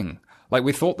a thing. Like,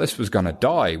 we thought this was going to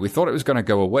die. We thought it was going to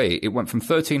go away. It went from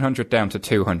 1,300 down to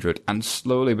 200, and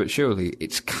slowly but surely,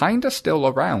 it's kind of still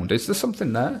around. Is there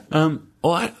something there?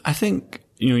 I think,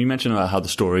 you mentioned about how the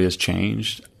story has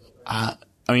changed. I'm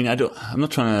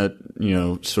not trying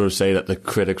to, sort of say that the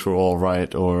critics were all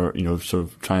right, or, sort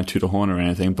of trying to toot a horn or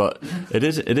anything, but it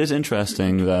is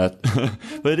interesting that,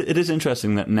 but it is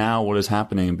interesting that now what is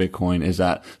happening in Bitcoin is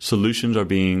that solutions are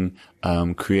being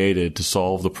created to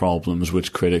solve the problems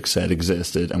which critics said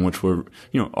existed and which were,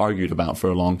 argued about for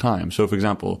a long time. So, for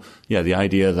example, the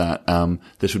idea that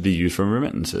this would be used for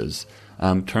remittances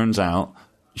turns out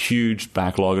huge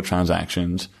backlog of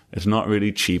transactions. It's not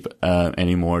really cheap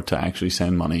anymore to actually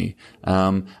send money,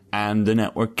 and the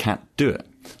network can't do it.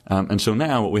 And so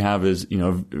now what we have is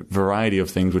a variety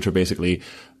of things which are basically,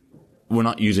 we're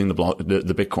not using the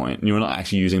Bitcoin. We're not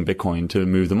actually using Bitcoin to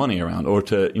move the money around, or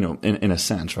to in a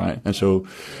sense, right? And so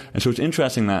it's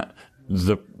interesting that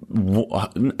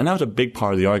and that was a big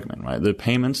part of the argument, right? The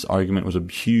payments argument was a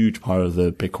huge part of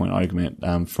the Bitcoin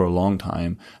argument for a long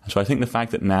time. And so I think the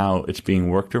fact that now it's being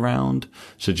worked around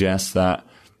suggests that,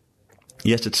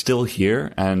 yes, it's still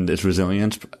here, and its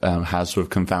resilience has sort of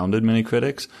confounded many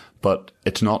critics, but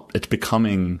it's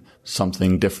becoming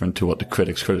something different to what the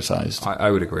critics criticized.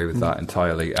 I would agree with that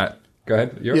entirely. Go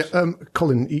ahead. Yours? Yeah,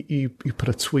 Colin, you put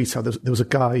a tweet out. There was a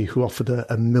guy who offered a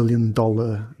 $1 million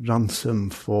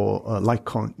ransom for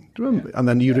Litecoin. Do you remember? And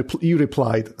then you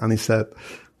replied, and he said,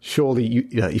 "Surely,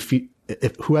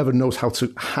 if whoever knows how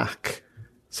to hack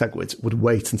SegWit would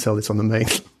wait until it's on the main."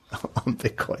 On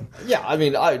Bitcoin. Yeah, I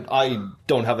mean, I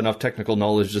don't have enough technical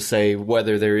knowledge to say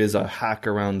whether there is a hack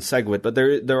around SegWit, but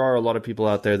there are a lot of people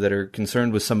out there that are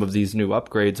concerned with some of these new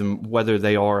upgrades and whether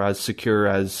they are as secure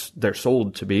as they're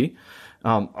sold to be.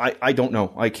 I don't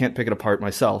know. I can't pick it apart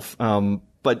myself.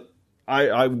 But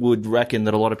I would reckon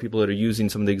that a lot of people that are using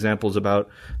some of the examples about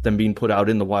them being put out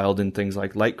in the wild in things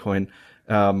like Litecoin,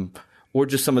 or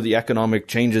just some of the economic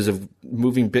changes of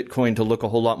moving Bitcoin to look a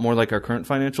whole lot more like our current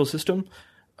financial system.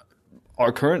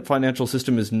 Our current financial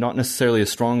system is not necessarily as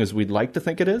strong as we'd like to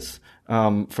think it is.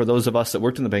 For those of us that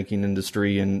worked in the banking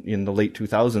industry in the late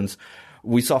 2000s,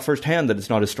 we saw firsthand that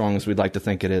it's not as strong as we'd like to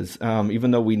think it is,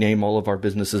 even though we name all of our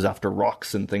businesses after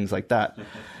rocks and things like that.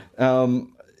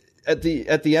 At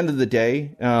the end of the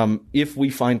day, if we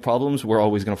find problems, we're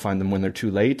always going to find them when they're too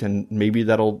late, and maybe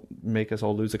that'll make us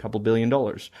all lose a couple $1 billion.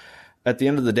 At the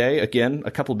end of the day, again,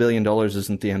 a couple $1 billion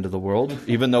isn't the end of the world,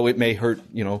 even though it may hurt,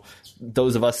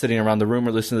 those of us sitting around the room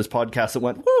or listening to this podcast that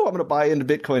went, whoa, I'm going to buy into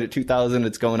Bitcoin at 2,000.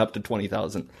 It's going up to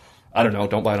 20,000. I don't know.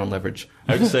 Don't buy it on leverage.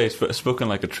 I would say, spoken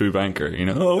like a true banker,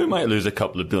 we might lose a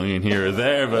couple of billion here or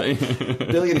there, but...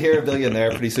 Billion here, a billion there.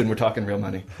 Pretty soon we're talking real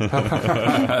money.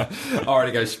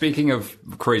 Alrighty, guys. Speaking of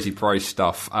crazy price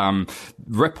stuff,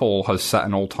 Ripple has set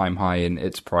an all-time high in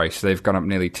its price. They've gone up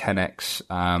nearly 10x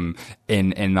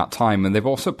in that time, and they've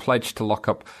also pledged to lock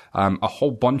up a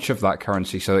whole bunch of that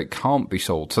currency so it can't be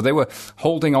sold. So they were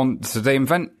holding on. So they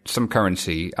invent some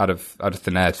currency out of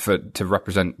thin air to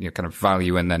represent kind of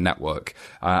value in their network,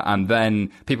 and then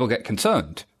people get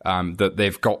concerned that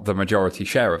they've got the majority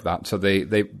share of that. So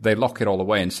they lock it all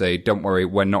away and say, don't worry,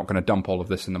 we're not going to dump all of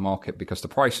this in the market because the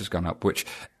price has gone up, which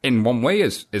in one way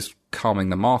is calming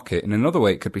the market. In another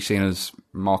way, it could be seen as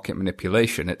market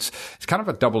manipulation. It's kind of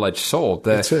a double-edged sword.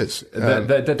 It is.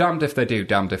 They're damned if they do,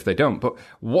 damned if they don't. But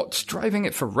what's driving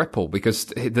it for Ripple? Because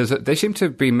they seem to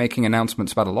be making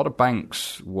announcements about a lot of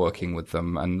banks working with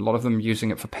them and a lot of them using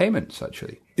it for payments,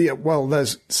 actually. Yeah, well,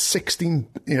 there's 16,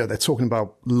 they're talking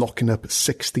about locking up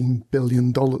 $16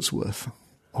 billion worth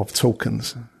of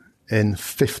tokens in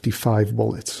 55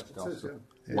 wallets.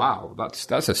 Wow,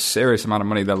 that's a serious amount of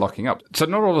money they're locking up. So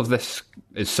not all of this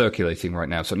is circulating right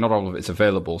now. So not all of it's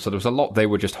available. So there was a lot they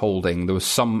were just holding. There was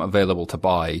some available to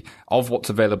buy. Of what's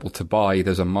available to buy,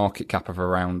 there's a market cap of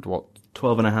around,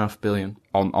 12.5 billion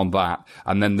on that,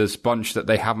 and then there's a bunch that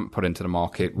they haven't put into the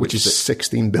market, which is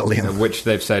 16 billion, which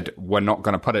they've said we're not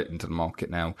going to put it into the market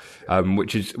now,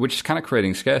 which is kind of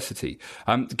creating scarcity.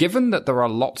 Given that there are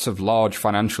lots of large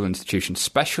financial institutions,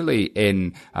 especially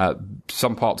in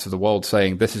some parts of the world,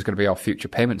 saying this is going to be our future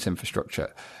payments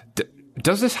infrastructure.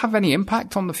 Does this have any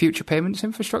impact on the future payments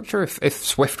infrastructure if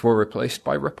SWIFT were replaced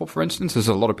by Ripple, for instance, as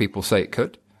a lot of people say it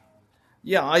could?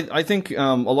 Yeah, I think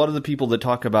a lot of the people that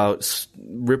talk about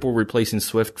Ripple replacing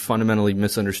SWIFT fundamentally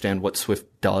misunderstand what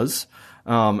SWIFT does,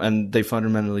 and they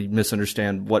fundamentally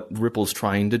misunderstand what Ripple's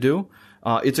trying to do.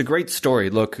 It's a great story.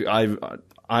 Look,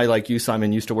 I like you,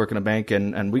 Simon, used to work in a bank,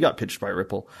 and we got pitched by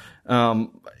Ripple.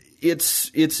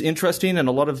 It's interesting, and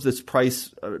a lot of this price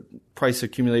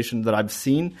accumulation that I've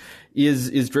seen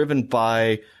is driven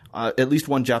by at least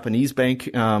one Japanese bank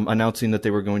announcing that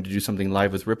they were going to do something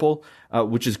live with Ripple,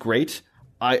 which is great.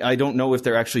 I don't know if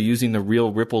they're actually using the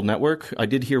real Ripple network. I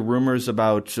did hear rumors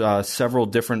about several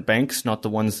different banks, not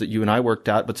the ones that you and I worked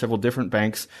at, but several different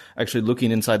banks actually looking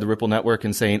inside the Ripple network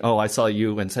and saying, oh, I saw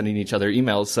you, and sending each other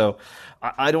emails. So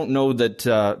I don't know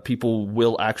that people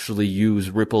will actually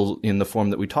use Ripple in the form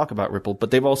that we talk about Ripple,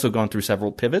 but they've also gone through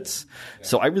several pivots.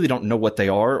 So I really don't know what they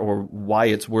are or why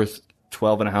it's worth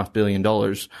 $12.5 billion.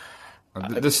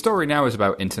 The story now is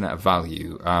about Internet of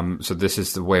Value. So this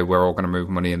is the way we're all going to move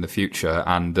money in the future,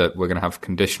 and that we're going to have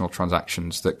conditional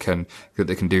transactions that can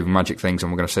do magic things,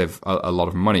 and we're going to save a lot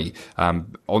of money.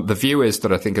 The view is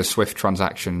that I think a SWIFT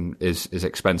transaction is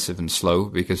expensive and slow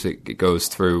because it goes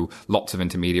through lots of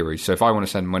intermediaries. So if I want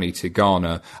to send money to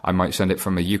Ghana, I might send it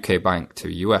from a UK bank to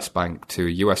a US bank to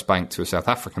a US bank to a South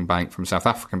African bank, from a South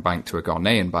African bank to a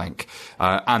Ghanaian bank,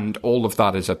 and all of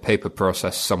that is a paper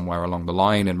process somewhere along the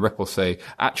line. And Ripple say,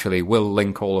 actually, we'll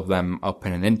link all of them up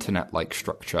in an internet-like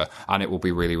structure, and it will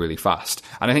be really, really fast.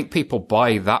 And I think people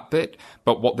buy that bit,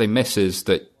 but what they miss is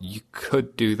that you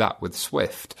could do that with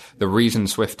SWIFT. The reason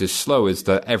SWIFT is slow is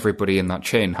that everybody in that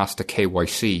chain has to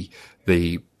KYC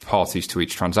the parties to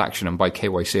each transaction. And by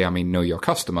KYC, I mean know your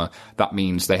customer. That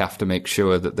means they have to make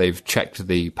sure that they've checked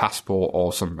the passport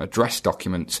or some address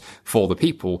documents for the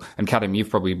people. And Kadhim, you've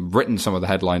probably written some of the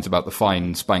headlines about the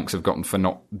fines banks have gotten for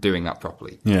not doing that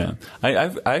properly. Yeah.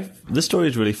 This story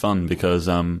is really fun because,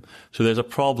 so there's a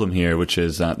problem here, which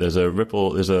is that there's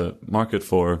a market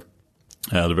for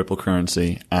the Ripple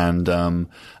currency, and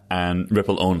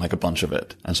Ripple own like a bunch of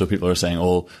it. And so people are saying,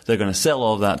 oh, they're going to sell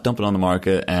all of that, dump it on the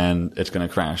market, and it's going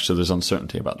to crash. So there's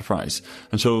uncertainty about the price.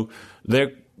 And so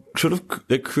they're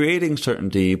creating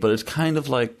certainty, but it's kind of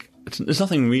like, there's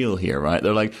nothing real here, right?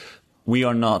 They're like, we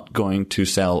are not going to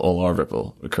sell all our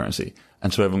Ripple currency.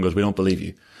 And so everyone goes, we don't believe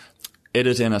you. It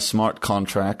is in a smart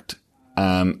contract,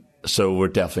 so we're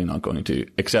definitely not going to.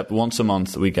 Except once a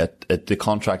month we get it, the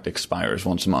contract expires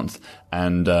once a month,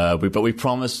 and but we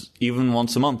promise even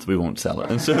once a month we won't sell it.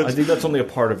 And so I think that's only a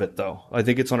part of it, though. I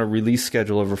think it's on a release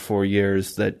schedule over 4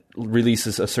 years that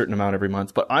releases a certain amount every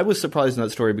month. But I was surprised in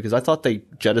that story because I thought they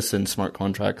jettisoned smart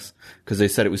contracts because they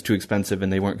said it was too expensive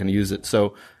and they weren't going to use it.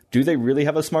 So do they really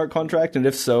have a smart contract? And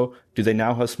if so, Do they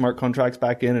now have smart contracts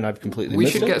back in and I've completely We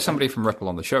missed should it? get somebody from Ripple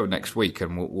on the show next week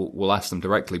and we'll ask them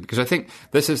directly, because I think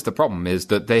this is the problem, is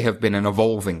that they have been an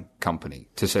evolving company,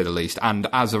 to say the least. And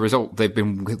as a result, they've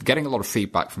been getting a lot of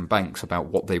feedback from banks about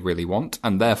what they really want.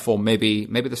 And therefore, maybe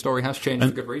the story has changed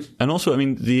for good reason. And also, I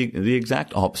mean, the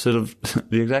exact opposite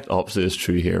is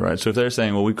true here, right? So if they're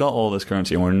saying, well, we've got all this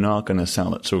currency and we're not going to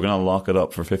sell it, so we're going to lock it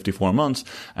up for 54 months,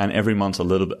 and every month a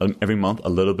little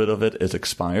bit of it is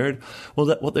expired. Well,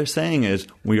 what they're saying is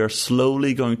we are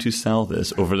slowly going to sell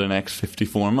this over the next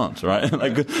 54 months, right?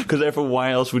 Because therefore,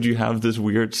 why else would you have this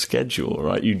weird schedule,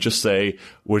 right? You just say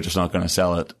we're just not going to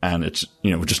sell it, and it's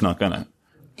we're just not going to.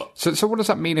 So what does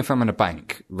that mean if I'm in a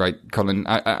bank, right, Colin?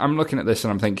 I'm looking at this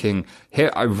and I'm thinking,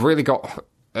 here I've really got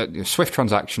a Swift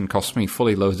transaction costs me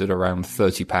fully loaded around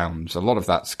 £30. A lot of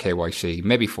that's KYC,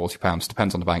 maybe £40,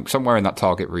 depends on the bank, somewhere in that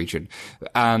target region.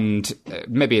 And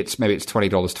maybe it's $20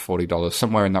 to $40,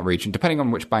 somewhere in that region, depending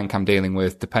on which bank I'm dealing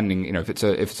with, depending, if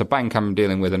it's a bank I'm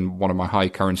dealing with and one of my high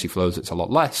currency flows, it's a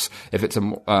lot less. If it's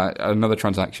another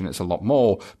transaction, it's a lot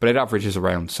more, but it averages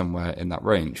around somewhere in that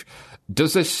range.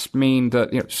 Does this mean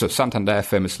that, so Santander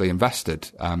famously invested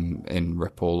in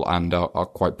Ripple and are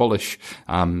quite bullish.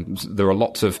 There are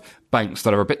lots of banks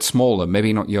that are a bit smaller,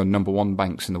 maybe not your number one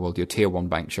banks in the world, your tier one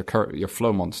banks, your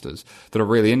flow monsters, that are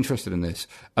really interested in this.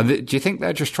 Do you think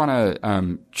they're just trying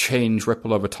to change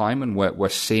Ripple over time, and we're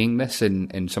seeing this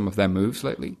in some of their moves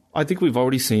lately? I think we've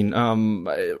already seen.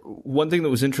 One thing that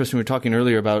was interesting, we were talking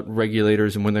earlier about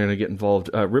regulators and when they're going to get involved.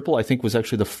 Ripple, I think, was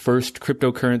actually the first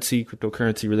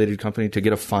cryptocurrency related company to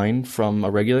get a fine from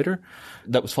a regulator.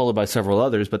 That was followed by several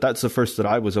others, but that's the first that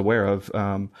I was aware of.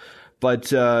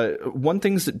 But one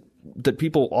thing that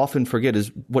people often forget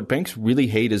is what banks really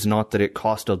hate is not that it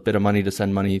costs a bit of money to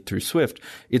send money through Swift.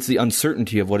 It's the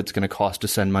uncertainty of what it's going to cost to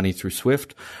send money through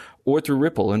Swift or through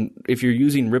Ripple. And if you're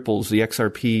using Ripple's, the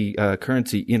XRP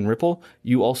currency in Ripple,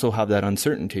 you also have that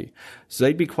uncertainty. So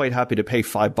they'd be quite happy to pay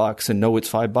 $5 and know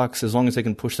it's $5 as long as they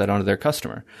can push that onto their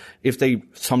customer. If they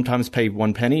sometimes pay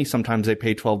 1 penny, sometimes they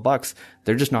pay $12,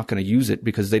 they're just not going to use it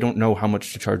because they don't know how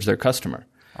much to charge their customer.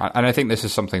 And I think this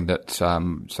is something that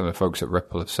some of the folks at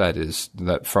Ripple have said, is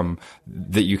that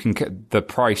the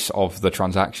price of the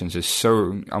transactions is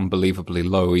so unbelievably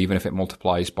low, even if it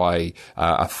multiplies by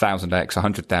 1,000x,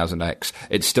 100,000x,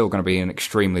 it's still going to be an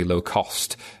extremely low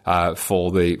cost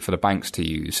for the banks to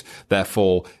use.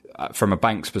 Therefore, from a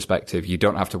bank's perspective, you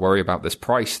don't have to worry about this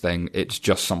price thing. It's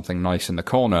just something nice in the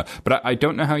corner. But I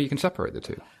don't know how you can separate the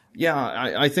two. Yeah,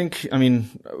 I think,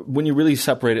 when you really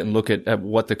separate it and look at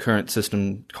what the current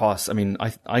system costs,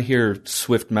 I hear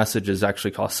Swift messages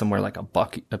actually cost somewhere like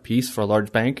 $1 a piece for a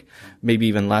large bank, maybe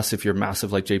even less if you're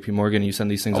massive like JP Morgan, you send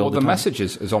these things all the time. The message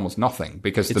is almost nothing,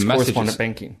 because it's the message correspondent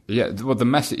banking. Yeah, well,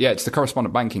 it's the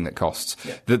correspondent banking that costs.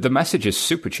 Yeah. The message is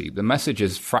super cheap. The message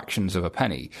is fractions of a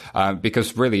penny,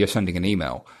 because really you're sending an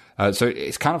email. So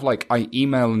it's kind of like I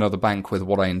email another bank with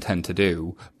what I intend to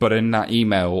do, but in that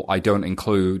email, I don't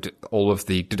include all of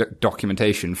the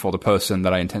documentation for the person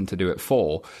that I intend to do it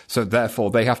for. So therefore,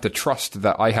 they have to trust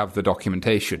that I have the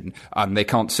documentation, and they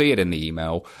can't see it in the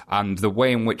email. And the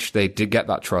way in which they get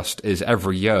that trust is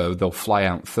every year they'll fly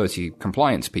out 30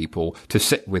 compliance people to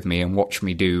sit with me and watch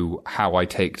me do how I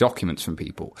take documents from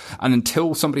people. And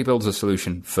until somebody builds a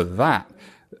solution for that,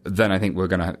 then I think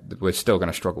we're still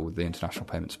gonna struggle with the international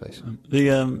payment space.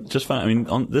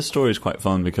 This story is quite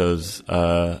fun because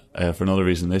for another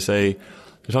reason, they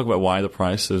talk about why the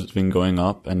price has been going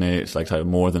up, and it's like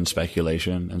more than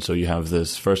speculation. And so you have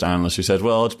this first analyst who says,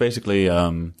 well, it's basically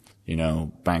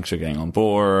banks are getting on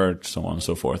board, so on and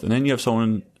so forth. And then you have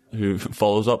someone who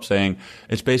follows up saying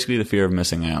it's basically the fear of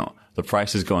missing out. The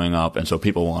price is going up, and so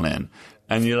people want in.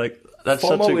 And you're like,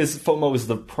 FOMO is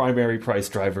the primary price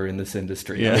driver in this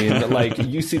industry. Yeah.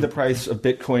 You see the price of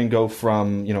Bitcoin go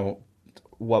from,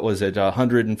 what was it,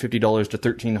 $150 to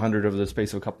 $1,300 over the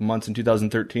space of a couple months in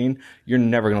 2013. You're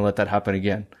never going to let that happen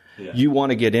again. Yeah. You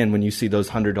want to get in when you see those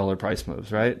 $100 price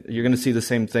moves, right? You're going to see the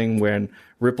same thing when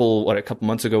Ripple, a couple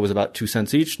months ago was about 2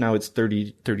 cents each. Now it's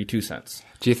 32 cents.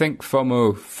 Do you think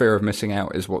FOMO, fear of missing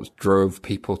out, is what drove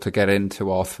people to get into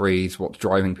R3s, what's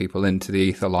driving people into the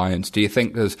ETH Alliance? Do you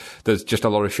think there's just a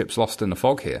lot of ships lost in the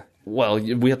fog here? Well,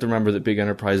 we have to remember that big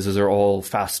enterprises are all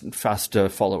fast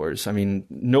followers.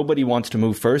 Nobody wants to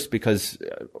move first because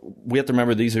we have to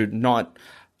remember these are not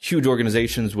huge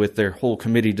organizations with their whole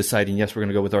committee deciding, yes, we're going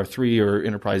to go with R3 or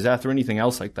Enterprise Eth or anything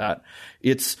else like that.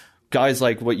 It's guys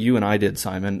like what you and I did,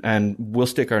 Simon, and we'll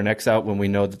stick our necks out when we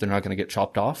know that they're not going to get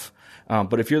chopped off.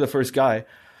 But if you're the first guy,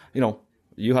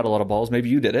 you had a lot of balls. Maybe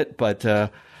you did it, but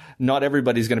not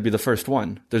everybody's going to be the first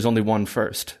one. There's only one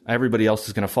first. Everybody else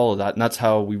is going to follow that. And that's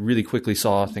how we really quickly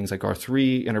saw things like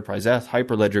R3, Enterprise F,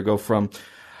 Hyperledger go from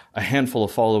a handful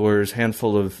of followers,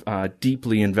 handful of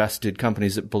deeply invested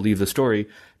companies that believe the story,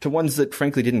 to ones that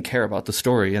frankly didn't care about the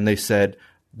story. And they said,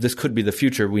 this could be the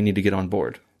future. We need to get on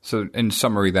board. So in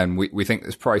summary then, we think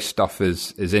this price stuff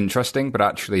is interesting, but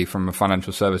actually from a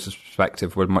financial services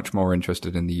perspective, we're much more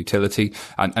interested in the utility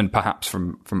and perhaps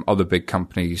from other big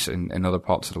companies in other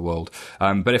parts of the world.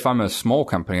 But if I'm a small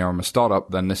company or I'm a startup,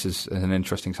 then this is an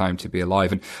interesting time to be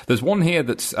alive. And there's one here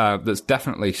that's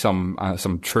definitely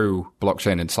some true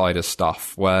blockchain insider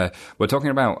stuff where we're talking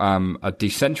about a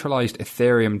decentralized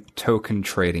Ethereum token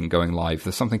trading going live.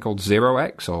 There's something called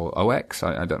 0x or OX.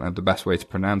 I don't know the best way to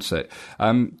pronounce it.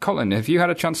 Colin, have you had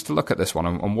a chance to look at this one,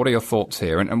 and what are your thoughts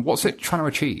here, and what's it trying to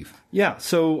achieve? Yeah,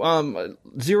 so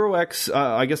 0x,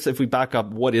 I guess if we back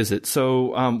up, what is it?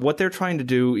 So what they're trying to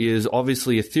do is,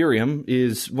 obviously, Ethereum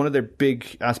is one of their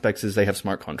big aspects is they have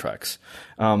smart contracts.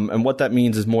 And what that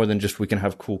means is more than just we can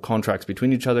have cool contracts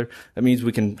between each other. That means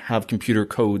we can have computer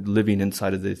code living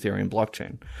inside of the Ethereum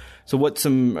blockchain. So what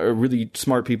some really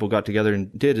smart people got together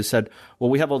and did is said,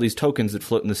 well, we have all these tokens that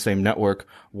float in the same network.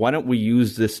 Why don't we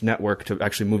use this network to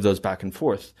actually move those back and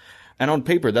forth? And on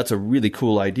paper, that's a really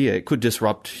cool idea. It could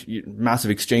disrupt massive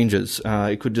exchanges.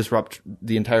 It could disrupt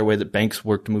the entire way that banks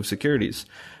work to move securities.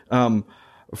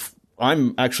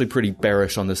 I'm actually pretty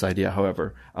bearish on this idea,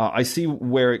 however. I see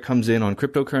where it comes in on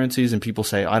cryptocurrencies, and people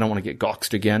say, I don't want to get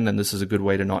goxed again, and this is a good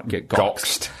way to not get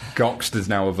goxed. Goxed is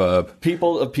now a verb.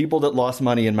 People that lost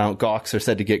money in Mt. Gox are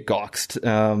said to get goxed.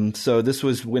 So this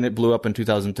was when it blew up in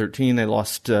 2013. They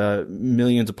lost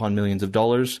millions upon millions of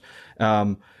dollars.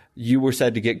 You were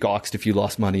said to get goxed if you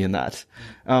lost money in that.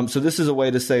 So this is a way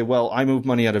to say, well, I moved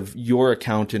money out of your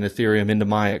account in Ethereum into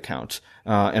my account,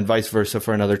 and vice versa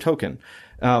for another token.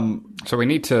 So we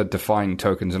need to define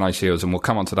tokens and ICOs, and we'll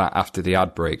come on to that after the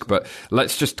ad break. But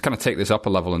let's just kind of take this up a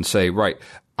level and say, right,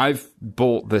 I've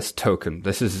bought this token.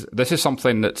 This is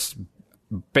something that's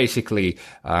basically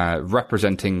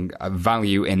representing a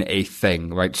value in a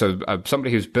thing, right? So somebody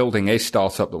who's building a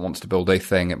startup that wants to build a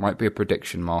thing, it might be a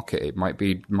prediction market, it might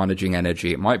be managing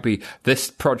energy, it might be this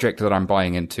project that I'm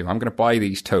buying into. I'm going to buy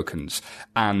these tokens,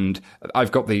 and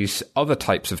I've got these other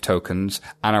types of tokens,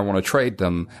 and I want to trade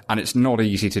them, and it's not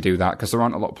easy to do that because there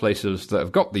aren't a lot of places that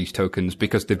have got these tokens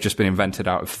because they've just been invented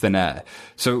out of thin air.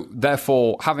 So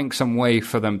therefore, having some way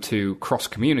for them to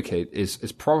cross-communicate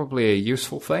is probably a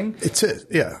useful thing. It is.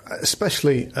 Yeah,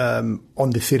 especially on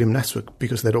the Ethereum network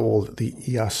because they're all the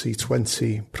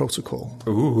ERC20 protocol.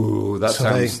 Ooh,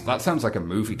 that sounds like a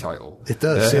movie title. It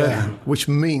does, yeah. Which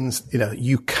means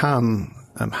you can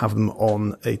have them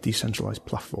on a decentralized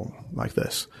platform like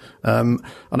this. And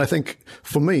I think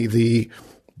for me the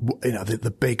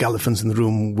big elephant in the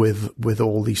room with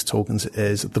all these tokens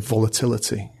is the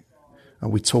volatility.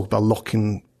 And we talk about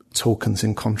locking tokens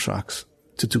in contracts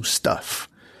to do stuff.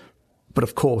 But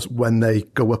of course, when they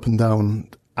go up and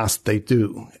down as they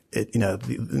do,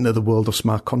 the world of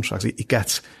smart contracts, it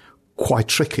gets quite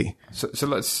tricky. So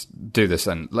let's do this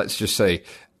then. Let's just say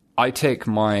I take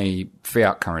my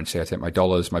fiat currency, I take my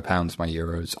dollars, my pounds, my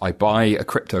euros. I buy a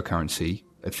cryptocurrency,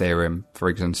 Ethereum, for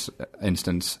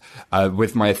instance.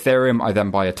 With my Ethereum, I then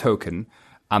buy a token.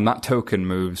 And that token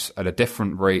moves at a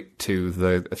different rate to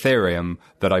the Ethereum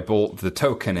that I bought the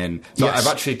token in. So yes.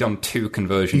 I've actually done two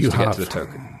conversions to get to the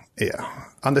token. Yeah.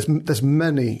 And there's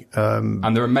many.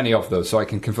 And there are many of those. So I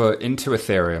can convert into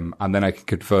Ethereum, and then I can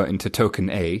convert into token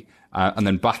A, and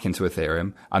then back into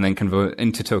Ethereum, and then convert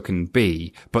into token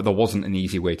B. But there wasn't an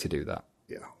easy way to do that.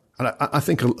 Yeah. And I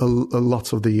think a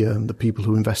lot of the people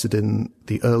who invested in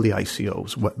the early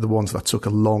ICOs, were the ones that took a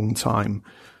long time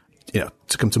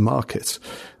to come to market,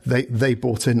 they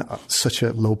bought in at such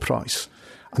a low price.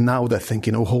 And now they're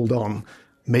thinking, oh, hold on,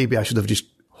 maybe I should have just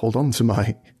hold on to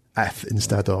my ETH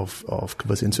instead of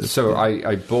converting into. So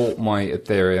I bought my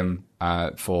Ethereum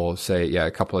for, say, a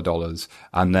couple of dollars,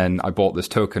 and then I bought this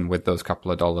token with those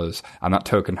couple of dollars, and that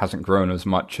token hasn't grown as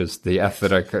much as the ETH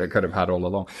that I could have had all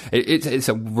along. It's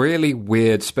a really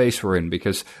weird space we're in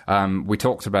because we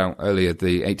talked about earlier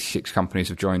the 86 companies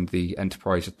have joined the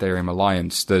Enterprise Ethereum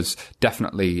Alliance. There's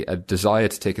definitely a desire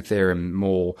to take Ethereum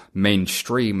more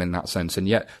mainstream in that sense, and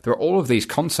yet there are all of these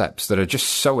concepts that are just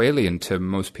so alien to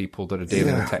most people that are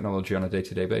dealing with technology on a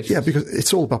day-to-day basis. Yeah, because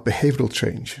it's all about behavioral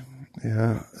change.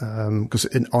 Yeah, because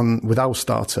with our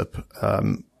startup,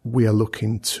 we are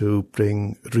looking to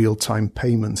bring real-time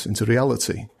payments into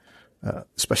reality,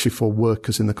 especially for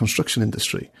workers in the construction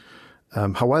industry.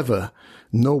 However,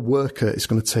 no worker is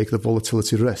going to take the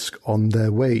volatility risk on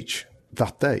their wage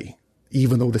that day.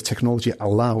 even though the technology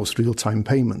allows real-time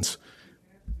payments,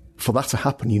 for that to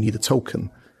happen, you need a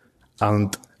token.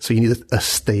 And so you need a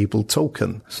stable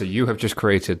token. So you have just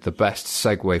created the best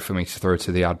segue for me to throw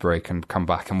to the ad break and come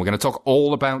back. And we're going to talk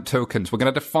all about tokens. We're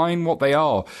going to define what they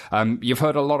are. You've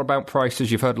heard a lot about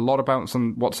prices. You've heard a lot about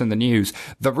what's in the news.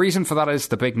 The reason for that is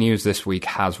the big news this week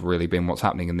has really been what's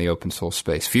happening in the open source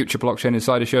space. Future Blockchain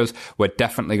Insider shows, we're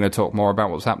definitely going to talk more about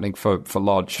what's happening for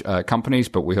large companies,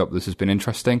 but we hope this has been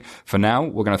interesting. For now,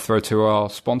 we're going to throw to our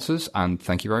sponsors, and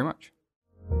thank you very much.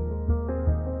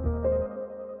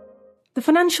 The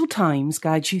Financial Times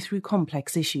guides you through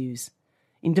complex issues.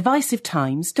 In divisive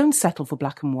times, don't settle for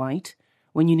black and white.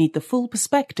 When you need the full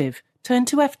perspective, turn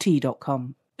to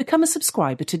ft.com. Become a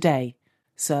subscriber today.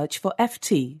 Search for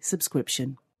FT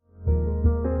subscription.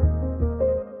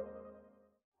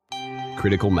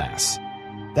 Critical mass.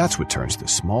 That's what turns the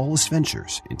smallest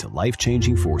ventures into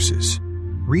life-changing forces.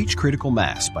 Reach critical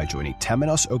mass by joining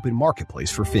Temenos Open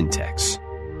Marketplace for fintechs,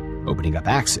 opening up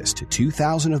access to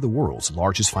 2,000 of the world's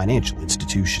largest financial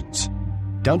institutions.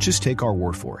 Don't just take our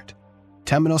word for it.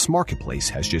 Temenos Marketplace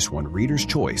has just won Reader's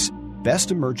Choice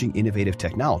Best Emerging Innovative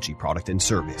Technology Product and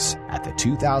Service at the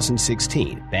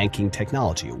 2016 Banking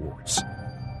Technology Awards.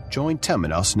 Join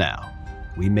Temenos now.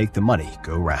 We make the money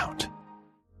go round.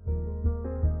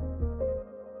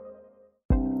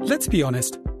 Let's be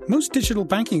honest, most digital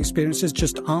banking experiences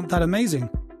just aren't that amazing.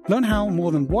 Learn how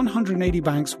more than 180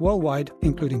 banks worldwide,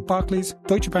 including Barclays,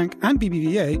 Deutsche Bank, and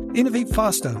BBVA, innovate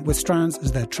faster with Strands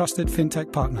as their trusted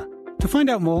fintech partner. To find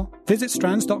out more, visit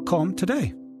strands.com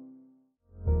today.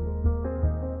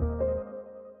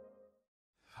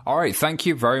 All right, thank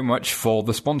you very much for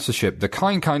the sponsorship, the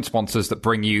kind sponsors that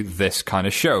bring you this kind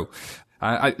of show.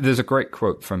 There's a great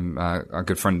quote from our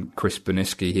good friend Chris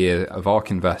Boniski here of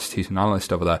ARK Invest. He's an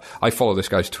analyst over there. I follow this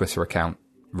guy's Twitter account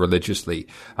religiously.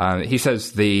 He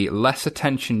says the less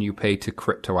attention you pay to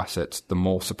crypto assets, the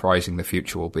more surprising the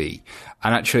future will be.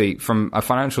 And actually, from a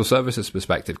financial services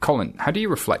perspective, Colin, how do you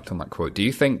reflect on that quote? Do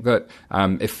you think that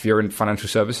if you're in financial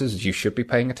services, you should be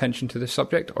paying attention to this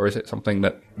subject, or is it something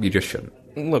that you just shouldn't?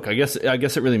 Look, I guess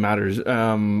it really matters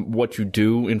what you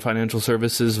do in financial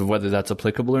services, whether that's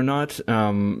applicable or not.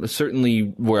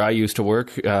 Certainly, where I used to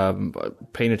work,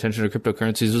 paying attention to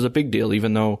cryptocurrencies was a big deal,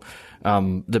 even though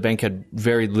the bank had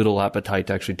very little appetite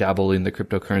to actually dabble in the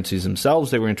cryptocurrencies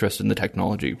themselves. They were interested in the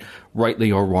technology,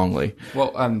 rightly or wrongly.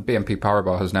 Well, BNP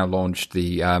Paribas has now launched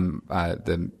the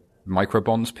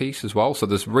microbonds piece as well. So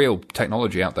there's real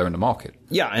technology out there in the market.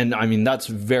 Yeah, and I mean, that's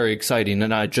very exciting.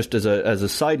 And just as a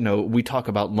side note, we talk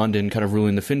about London kind of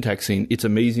ruling the fintech scene. It's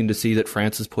amazing to see that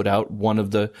France has put out one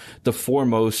of the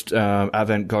foremost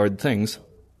avant-garde things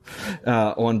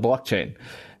on blockchain.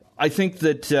 I think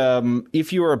that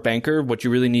if you are a banker, what you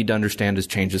really need to understand is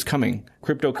change is coming.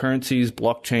 Cryptocurrencies,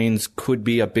 blockchains could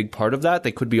be a big part of that.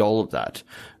 They could be all of that.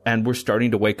 And we're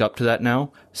starting to wake up to that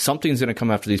now. Something's going to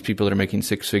come after these people that are making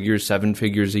 6 figures, 7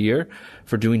 figures a year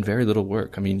for doing very little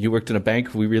work. I mean, you worked in a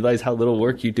bank. We realize how little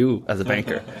work you do as a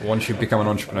banker. Once you become an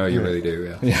entrepreneur, you really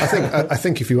do, yeah. I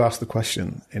think if you ask the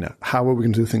question, how are we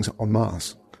going to do things on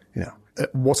Mars?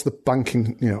 What's the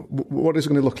banking, what is it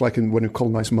going to look like when we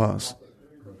colonize Mars?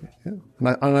 Yeah.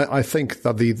 And I think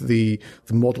that the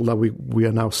model that we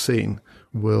are now seeing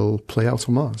will play out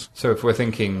on Mars. So if we're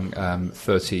thinking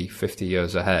 30, 50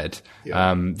 years ahead,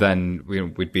 then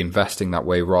we'd be investing that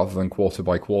way rather than quarter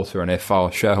by quarter. And if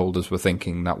our shareholders were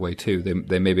thinking that way too,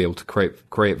 they may be able to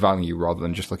create value rather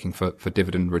than just looking for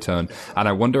dividend return. And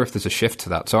I wonder if there's a shift to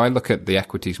that. So I look at the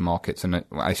equities markets and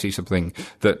I see something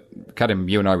that, Kadhim,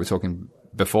 you and I were talking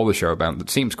before the show about that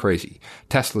seems crazy.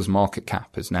 Tesla's market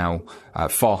cap is now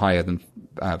far higher than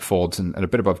Ford's and a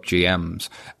bit above GM's.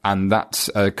 And that's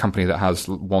a company that has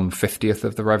 1/50th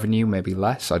of the revenue, maybe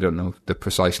less. I don't know the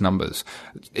precise numbers.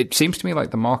 It seems to me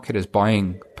like the market is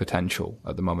buying potential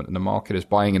at the moment, and the market is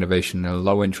buying innovation in a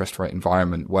low interest rate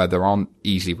environment where there aren't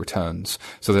easy returns.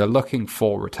 So they're looking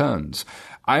for returns.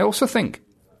 I also think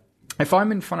if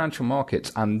I'm in financial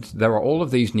markets and there are all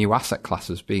of these new asset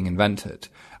classes being invented,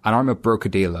 and I'm a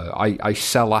broker-dealer, I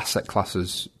sell asset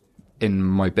classes in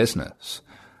my business,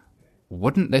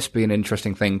 wouldn't this be an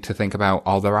interesting thing to think about?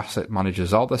 Are there asset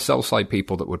managers? Are there sell-side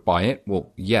people that would buy it?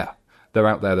 Well, yeah, they're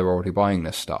out there. They're already buying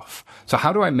this stuff. So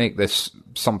how do I make this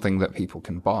something that people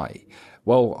can buy?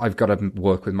 Well, I've got to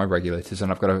work with my regulators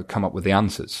and I've got to come up with the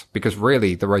answers, because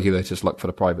really the regulators look for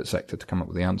the private sector to come up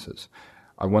with the answers.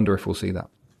 I wonder if we'll see that.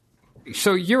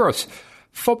 So, Euros,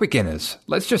 for beginners,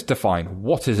 let's just define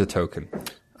what is a token.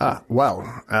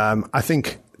 I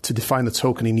think to define the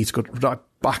token, you need to go right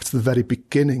back to the very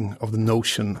beginning of the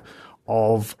notion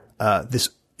of this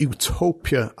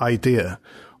utopia idea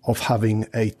of having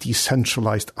a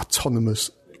decentralized,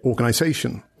 autonomous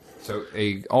organization. So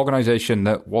a organization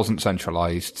that wasn't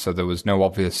centralized, so there was no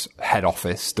obvious head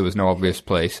office, there was no obvious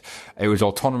place. It was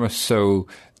autonomous, so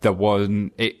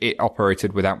it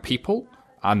operated without people,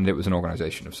 and it was an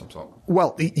organization of some sort.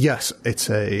 Well, yes, it's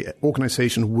a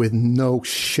organization with no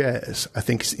shares. I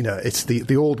think it's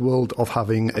the old world of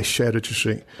having a share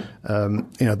registry.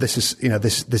 This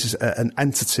is an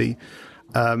entity,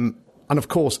 and of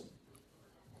course,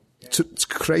 to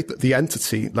create the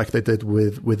entity like they did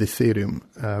with Ethereum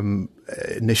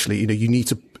initially, you need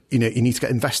to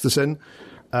get investors in,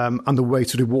 and the way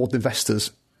to reward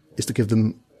investors is to give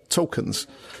them tokens.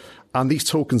 And these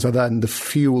tokens are then the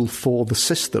fuel for the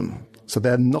system. So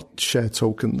they're not share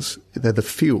tokens, they're the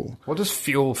fuel. What does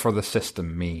fuel for the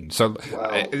system mean? So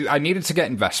I needed to get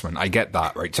investment. I get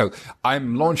that, right? So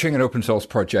I'm launching an open source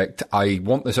project. I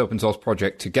want this open source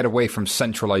project to get away from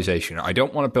centralization. I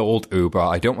don't want to build Uber.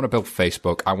 I don't want to build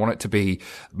Facebook. I want it to be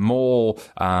more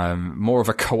of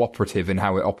a cooperative in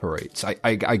how it operates.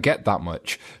 I get that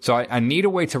much. So I need a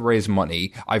way to raise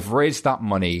money. I've raised that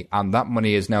money, and that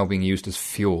money is now being used as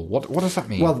fuel. What does that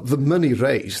mean? Well, the money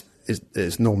raised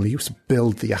is normally used to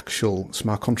build the actual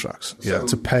smart contracts,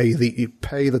 to pay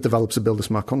the developers to build the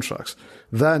smart contracts.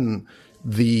 Then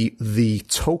the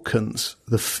tokens,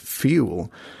 the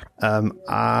fuel,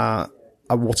 are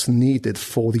what's needed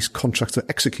for these contracts to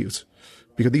execute,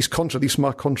 because these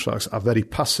smart contracts are very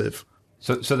passive.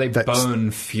 So they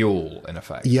burn fuel in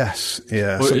effect. Yes,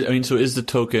 yeah. Well, so is the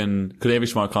token? Because every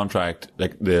smart contract,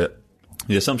 like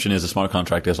the assumption is a smart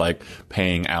contract is like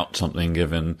paying out something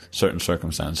given certain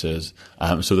circumstances.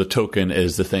 So the token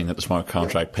is the thing that the smart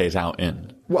contract pays out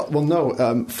in. Well,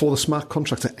 no. For the smart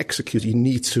contract to execute, you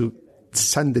need to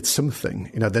send it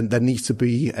something. Then there needs to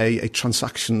be a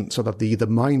transaction so that the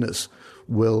miners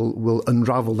will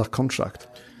unravel that contract.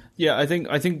 Yeah, I think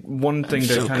one thing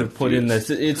to kind of put in this,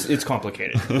 it's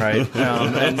complicated, right?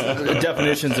 And the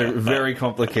definitions are very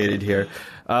complicated here.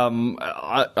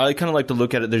 I kind of like to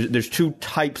look at it. There's two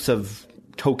types of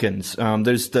tokens.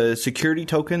 There's the security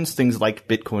tokens, things like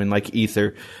Bitcoin, like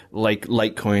Ether, like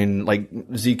Litecoin, like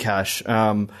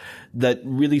Zcash, that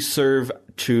really serve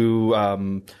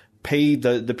to pay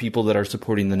the people that are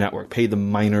supporting the network, pay the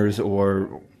miners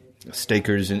or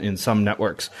stakers in some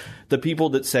networks. The people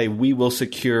that say, we will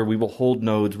secure, we will hold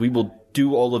nodes, we will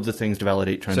do all of the things to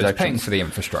validate transactions. So it's paying for the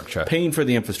infrastructure. Paying for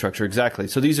the infrastructure, exactly.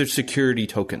 So these are security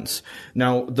tokens.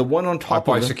 Now, the one on top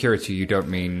by security, you don't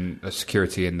mean a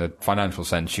security in the financial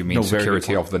sense. You mean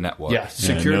security of the network. Yeah,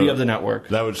 security of the network.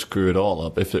 That would screw it all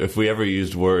up. If we ever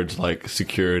used words like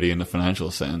security in the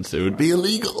financial sense, it would be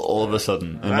illegal all of a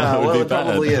sudden. And that would be bad. It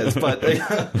probably is.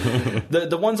 But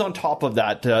the ones on top of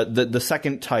that, the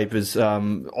second type is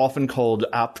often called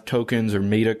app tokens or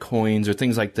meta coins or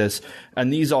things like this.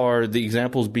 And these are the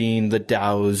examples being the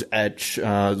DAOs, Etch,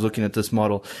 looking at this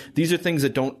model. These are things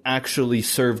that don't actually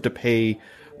serve to pay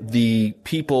the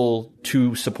people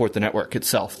to support the network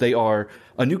itself. They are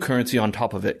a new currency on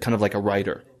top of it, kind of like a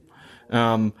rider.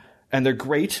 And they're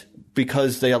great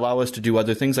because they allow us to do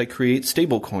other things like create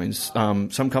stable coins.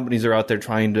 Some companies are out there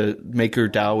trying to,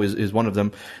 MakerDAO is one of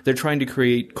them. They're trying to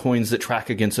create coins that track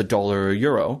against $1 or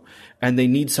 €1, and they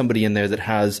need somebody in there that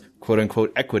has quote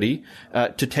unquote equity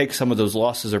to take some of those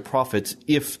losses or profits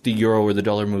if the euro or the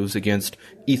dollar moves against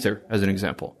Ether, as an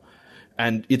example.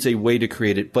 And it's a way to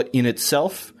create it, but in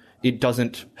itself, it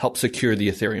doesn't help secure the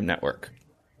Ethereum network.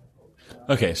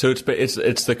 Okay, so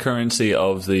it's the currency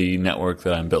of the network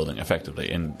that I'm building,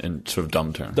 effectively, in sort of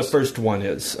dumb terms. The first one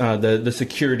is the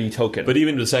security token. But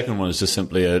even the second one is just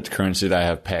simply a currency that I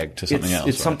have pegged to something else.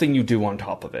 It's something you do on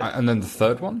top of it. And then the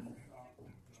third one?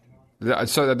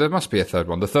 So there must be a third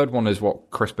one. The third one is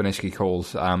what Chris Baniszky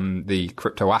calls the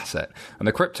crypto asset. And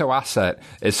the crypto asset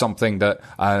is something that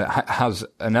has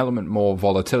an element more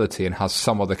volatility and has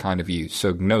some other kind of use.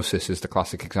 So Gnosis is the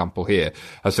classic example here.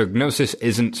 So Gnosis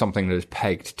isn't something that is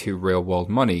pegged to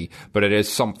real-world money, but it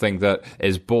is something that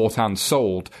is bought and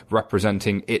sold,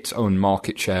 representing its own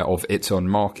market share of its own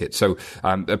market. So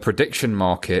a prediction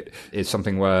market is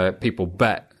something where people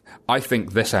bet, I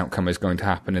think this outcome is going to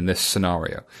happen in this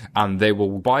scenario. And they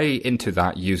will buy into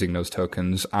that using those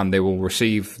tokens, and they will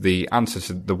receive the answers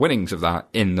to the winnings of that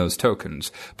in those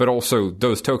tokens. But also,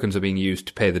 those tokens are being used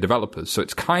to pay the developers. So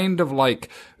it's kind of like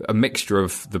a mixture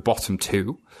of the bottom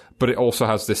two, but it also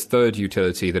has this third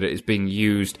utility that it is being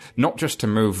used not just to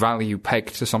move value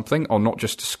pegged to something, or not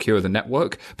just to secure the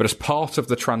network, but as part of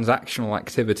the transactional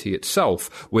activity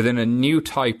itself within a new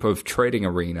type of trading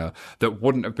arena that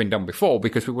wouldn't have been done before,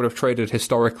 because we would have traded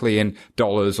historically in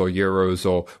dollars or euros,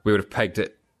 or we would have pegged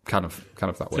it kind of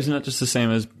that way. Isn't that just the same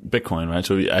as Bitcoin, right?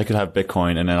 So I could have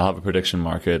Bitcoin and then I'll have a prediction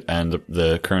market, and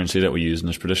the currency that we use in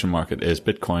this prediction market is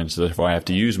Bitcoin, so therefore I have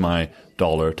to use my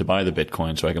dollar to buy the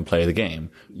Bitcoin so I can play the game.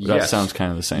 That sounds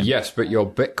kind of the same. Yes, but your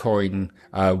Bitcoin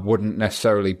wouldn't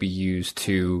necessarily be used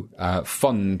to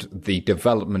fund the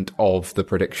development of the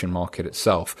prediction market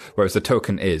itself, whereas the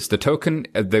token is. The token,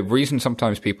 the reason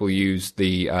sometimes people use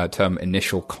the term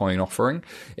initial coin offering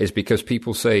is because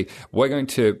people say, we're going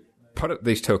to put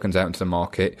these tokens out into the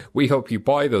market. We hope you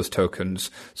buy those tokens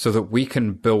so that we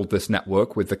can build this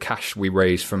network with the cash we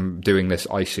raise from doing this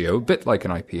ICO, a bit like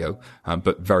an IPO,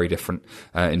 but very different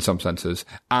in some senses.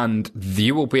 And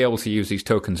you will be able to use these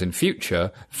tokens in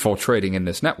future for trading in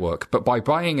this network. But by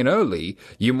buying in early,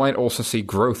 you might also see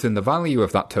growth in the value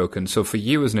of that token. So for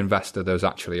you as an investor, there's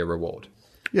actually a reward.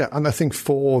 Yeah, and I think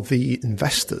for the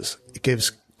investors, it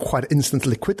gives quite instant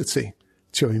liquidity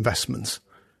to your investments.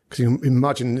 Because you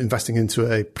imagine investing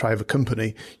into a private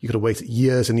company, you've got to wait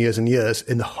years and years and years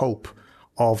in the hope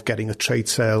of getting a trade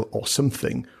sale or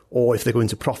something, or if they go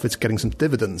into profits, getting some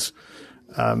dividends.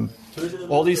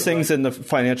 All these things in the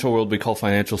financial world we call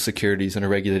financial securities and are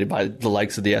regulated by the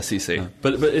likes of the SEC.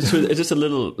 But it's just a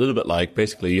little bit like,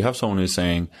 basically you have someone who's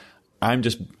saying, I'm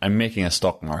making a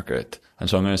stock market, and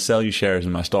so I'm going to sell you shares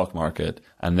in my stock market,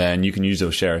 and then you can use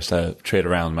those shares to trade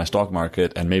around my stock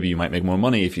market, and maybe you might make more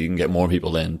money if you can get more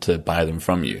people in to buy them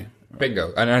from you.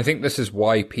 Bingo. And I think this is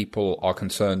why people are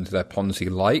concerned they're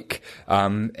Ponzi-like,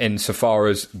 insofar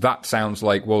as that sounds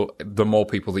like, well, the more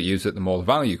people that use it, the more the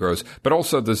value grows. But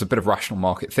also there's a bit of rational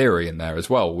market theory in there as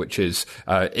well, which is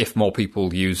if more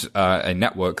people use a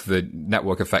network, the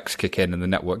network effects kick in and the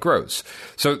network grows.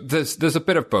 So there's a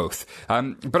bit of both.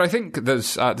 But I think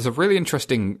there's a really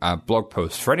interesting blog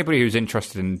post for anybody who's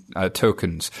interested in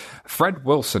tokens. Fred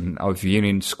Wilson of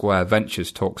Union Square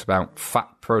Ventures talks about fat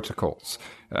protocols.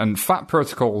 And fat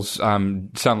protocols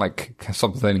sound like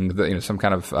something that, some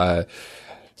kind of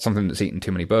something that's eaten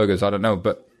too many burgers. I don't know,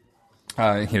 but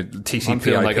TCP/IP. I'm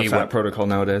feeling like a fat protocol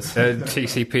nowadays.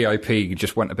 TCP/IP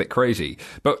just went a bit crazy.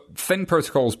 But thin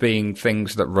protocols being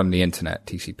things that run the internet,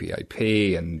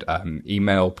 TCP/IP and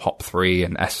email, POP3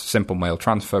 and simple mail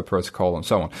transfer protocol and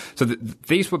so on. So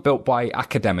these were built by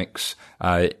academics,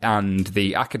 and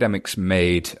the academics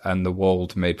made, and the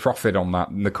world made profit on that,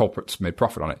 and the corporates made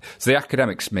profit on it. So the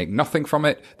academics make nothing from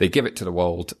it, they give it to the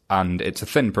world, and it's a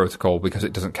thin protocol because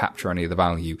it doesn't capture any of the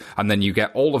value. And then you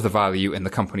get all of the value in the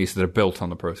companies that are built on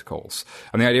the protocols.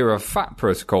 And the idea of a fat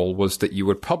protocol was that you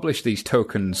would publish these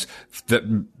tokens that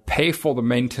pay for the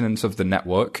maintenance of the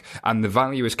network, and the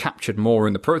value is captured more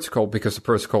in the protocol because the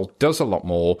protocol does a lot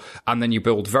more, and then you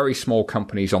build very small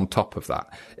companies on top of that.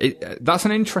 That's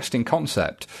an interesting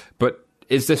concept, but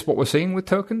is this what we're seeing with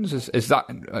tokens? Is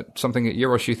that something that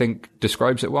Yarosh, you think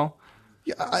describes it well?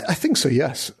 Yeah, I think so,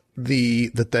 yes. The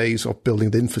days of building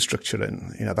the infrastructure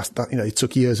in, it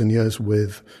took years and years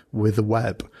with the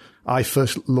web. I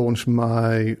first launched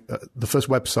the first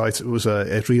website. It was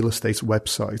a real estate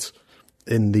website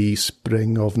in the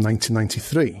spring of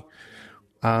 1993.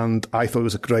 And I thought it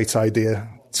was a great idea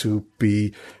to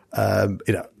be, to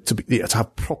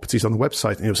have properties on the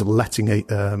website. And it was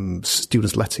a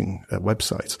students letting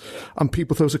website. And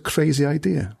people thought it was a crazy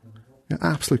idea.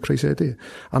 Absolutely crazy idea.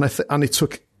 And it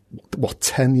took,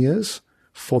 10 years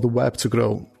for the web to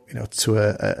grow, to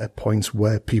a point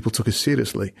where people took it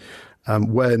seriously.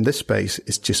 Where in this space,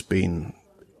 it's just been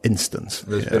instant.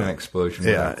 There's been an explosion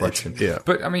without question. Yeah.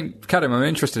 But, Kadhim, I'm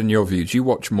interested in your views. You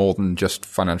watch more than just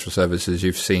financial services.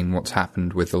 You've seen what's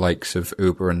happened with the likes of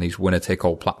Uber and these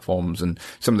winner-take-all platforms and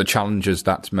some of the challenges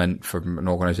that's meant from an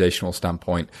organizational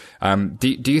standpoint.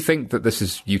 Do you think that this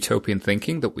is utopian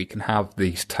thinking, that we can have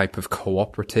these type of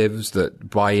cooperatives that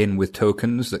buy in with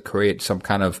tokens that create some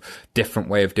kind of different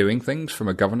way of doing things from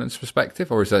a governance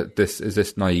perspective? Or is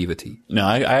this naivety? No,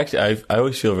 I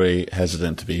always feel very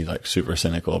hesitant to be super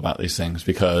cynical about these things,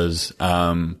 because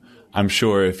I'm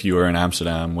sure if you were in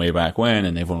Amsterdam way back when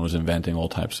and everyone was inventing all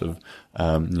types of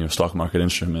stock market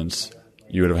instruments,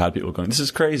 you would have had people going, this is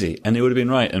crazy, and they would have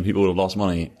been right, and people would have lost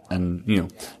money,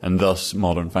 and and thus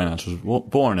modern finance was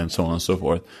born, and so on and so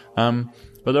forth.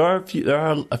 But there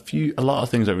are a lot of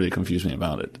things that really confuse me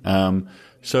about it.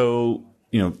 So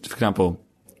for example,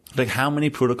 how many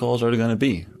protocols are there going to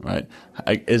be, right?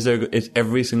 Is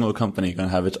every single company going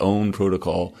to have its own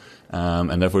protocol,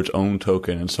 and therefore its own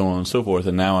token, and so on and so forth?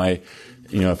 And now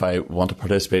if I want to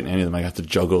participate in any of them, I have to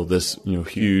juggle this,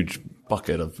 huge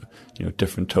bucket of,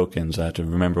 different tokens I have to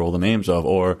remember all the names of,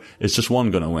 or is just one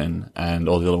going to win and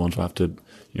all the other ones will have to,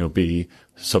 be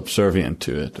subservient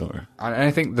to it. Or And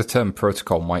I think the term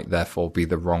protocol might therefore be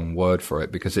the wrong word for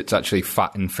it, because it's actually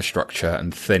fat infrastructure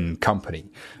and thin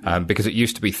company. Because it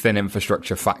used to be thin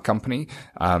infrastructure, fat company.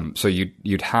 So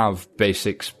you'd have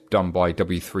basics done by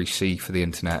W3C for the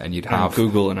internet, and you'd have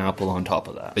Google and Apple on top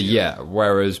of that. Yeah,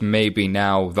 whereas maybe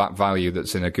now that value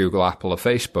that's in a Google, Apple, or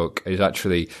Facebook is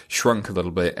actually shrunk a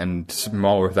little bit, and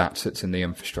more of that sits in the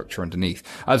infrastructure underneath.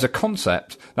 As a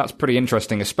concept, that's pretty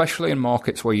interesting, especially in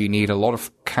markets where you need a lot of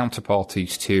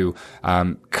counterparties to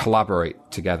collaborate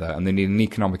together, and they need an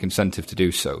economic incentive to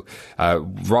do so,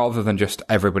 rather than just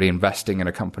everybody investing in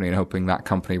a company and hoping that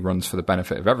company runs for the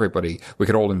benefit of everybody. We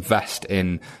could all invest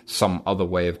in some other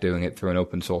way of doing it through an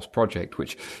open source project,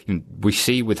 which we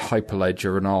see with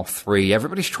Hyperledger and R3.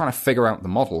 Everybody's trying to figure out the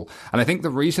model. And I think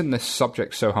the reason this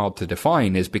subject's so hard to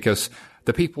define is because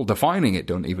the people defining it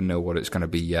don't even know what it's going to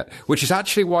be yet, which is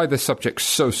actually why this subject's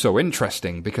so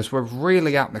interesting, because we're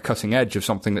really at the cutting edge of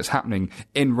something that's happening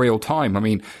in real time. I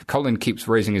mean, Colin keeps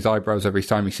raising his eyebrows every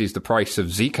time he sees the price of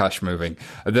Zcash moving.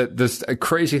 There's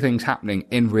crazy things happening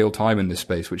in real time in this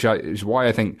space, which is why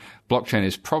I think blockchain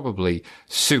is probably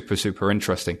super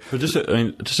interesting. But just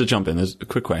to jump in, there's a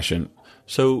quick question.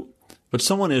 But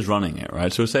someone is running it,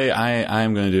 right? So say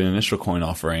I'm going to do an initial coin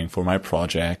offering for my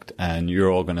project, and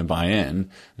you're all going to buy in.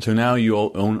 So now you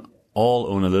all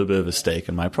own a little bit of a stake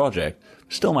in my project.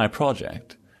 Still my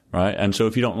project, right? And so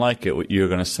if you don't like it, you're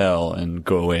going to sell and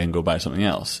go away and go buy something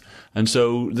else. And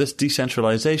so this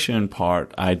decentralization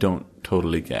part, I don't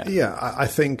totally get. Yeah, I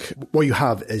think what you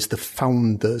have is the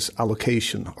founder's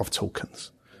allocation of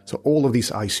tokens. So all of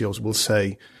these ICOs will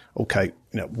say, okay,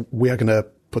 we are going to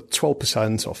put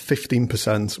 12% or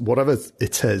 15%, whatever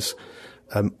it is,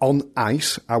 on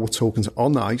ICE, our tokens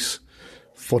on ICE,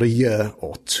 for a year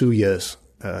or 2 years,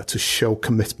 to show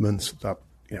commitment that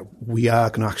we are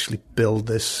going to actually build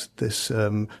this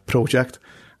project,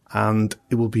 and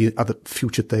it will be at the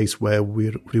future dates where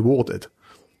we're rewarded.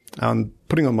 And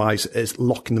putting on ICE is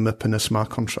locking them up in a smart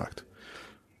contract.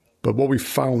 But what we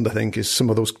found, I think, is some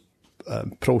of those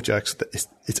projects that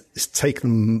it's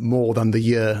taken more than the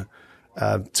year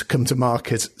to come to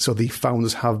market, so the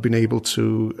founders have been able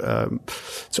to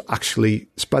actually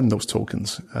spend those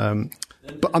tokens.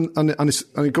 But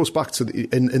it goes back to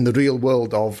in the real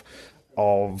world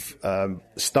of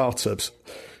startups.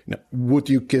 Would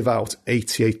you give out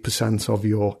 88% of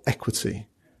your equity?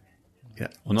 Yeah,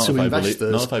 well, not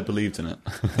if I believed in it.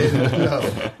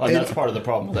 That's part of the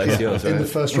problem with ICOs, right? In the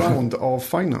first round of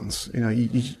finance,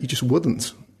 you just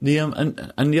wouldn't.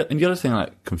 And the other thing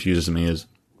that confuses me is,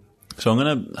 so I'm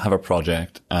going to have a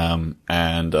project, and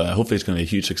hopefully it's going to be a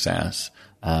huge success.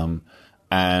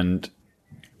 And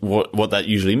what that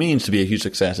usually means to be a huge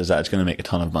success is that it's going to make a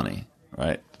ton of money,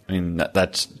 right? I mean,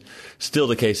 that's still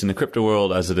the case in the crypto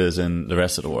world as it is in the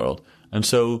rest of the world. And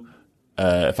so,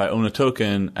 if I own a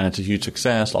token and it's a huge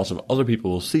success, lots of other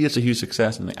people will see it's a huge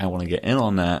success and I want to get in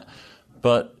on that.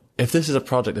 But if this is a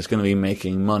project that's going to be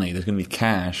making money, there's going to be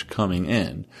cash coming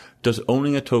in, does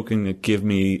owning a token give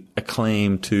me a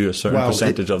claim to a certain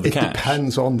percentage of the cash? It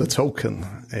depends on the token.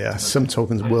 Yeah, some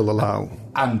tokens will allow.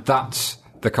 And that's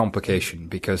the complication,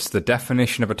 because the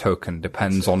definition of a token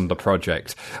depends on the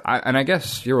project. And I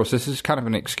guess, Euros, this is kind of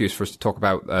an excuse for us to talk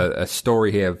about a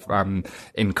story here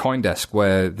in CoinDesk,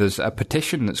 where there's a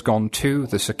petition that's gone to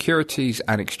the Securities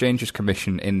and Exchanges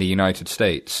Commission in the United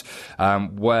States,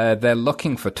 where they're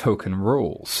looking for token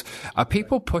rules. Are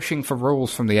people pushing for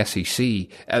rules from the SEC?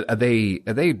 Are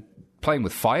they playing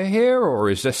with fire here, or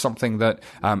is this something that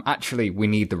actually we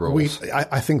need the rules?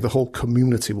 I think the whole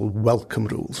community will welcome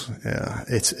rules. Yeah,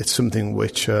 it's something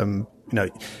which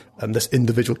there's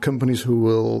individual companies who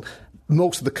will.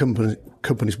 Most of the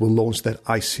companies will launch their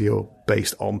ICO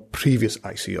based on previous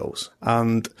ICOs,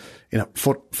 and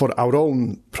for our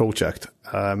own project,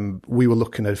 we were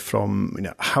looking at it from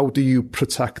how do you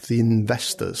protect the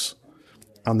investors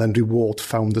and then reward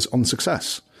founders on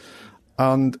success,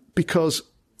 and because.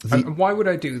 And why would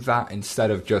I do that instead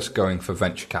of just going for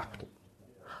venture capital?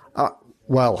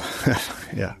 Because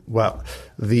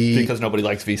nobody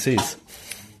likes VCs.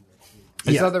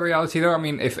 Is that the reality, though? I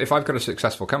mean, if I've got a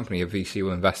successful company, a VC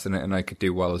will invest in it, and I could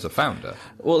do well as a founder.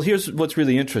 Well, here's what's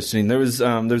really interesting. There was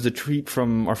a tweet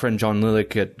from our friend John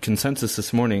Lillick at Consensus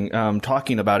this morning,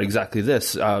 talking about exactly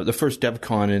this. The first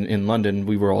DevCon in London,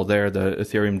 we were all there, the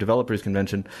Ethereum Developers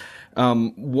Convention.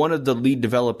 One of the lead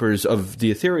developers of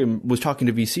the Ethereum was talking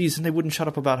to VCs, and they wouldn't shut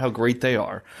up about how great they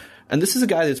are. And this is a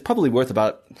guy that's probably worth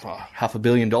about $500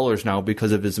 million now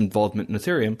because of his involvement in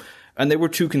Ethereum. And they were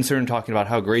too concerned talking about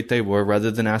how great they were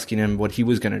rather than asking him what he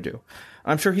was going to do.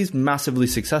 I'm sure he's massively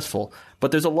successful,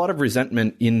 but there's a lot of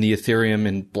resentment in the Ethereum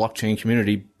and blockchain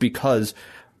community because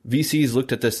VCs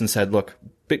looked at this and said, look,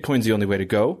 Bitcoin's the only way to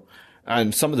go.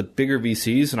 And some of the bigger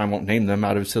VCs, and I won't name them,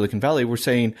 out of Silicon Valley, were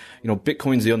saying,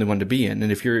 Bitcoin's the only one to be in.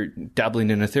 And if you're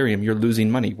dabbling in Ethereum, you're losing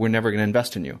money. We're never going to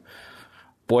invest in you.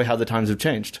 Boy, how the times have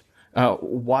changed.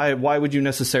 Why would you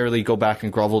necessarily go back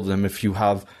and grovel to them if you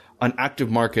have an active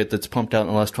market that's pumped out in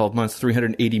the last 12 months,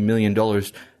 $380 million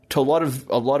to a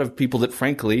lot of people that,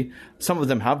 frankly, some of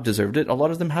them have deserved it, a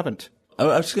lot of them haven't. I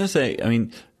was just going to say, I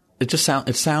mean, it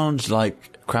sounds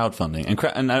like crowdfunding,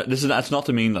 and that's not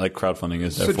to mean like crowdfunding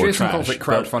is therefore Jason trash. Calls it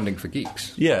crowdfunding for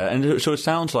geeks. Yeah, and so it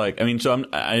sounds like, I mean, so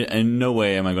I in no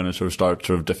way am I going to sort of start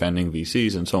sort of defending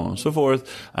VCs and so on and so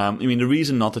forth. I mean, the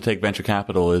reason not to take venture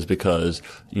capital is because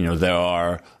there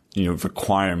are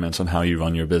requirements on how you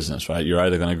run your business, right? You're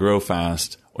either going to grow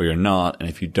fast or you're not, and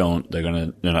if you don't, they're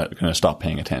not going to stop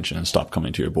paying attention and stop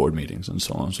coming to your board meetings and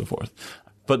so on and so forth.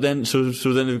 But then, so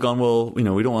then they've gone, well, we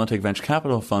don't want to take venture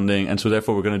capital funding, and so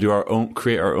therefore we're going to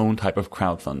create our own type of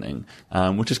crowdfunding,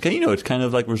 which is, it's kind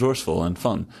of like resourceful and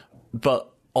fun. But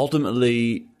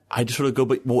ultimately, I just sort of go,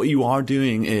 but what you are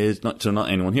doing is, not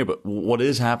anyone here, but what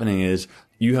is happening is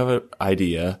you have an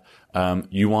idea,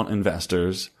 you want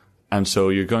investors, and so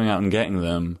you're going out and getting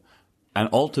them, and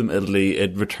ultimately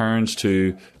it returns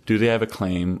to, do they have a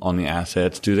claim on the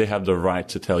assets? Do they have the right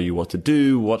to tell you what to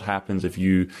do? What happens if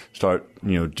you start,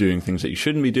 doing things that you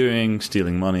shouldn't be doing,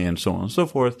 stealing money and so on and so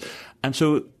forth? And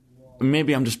so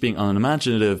maybe I'm just being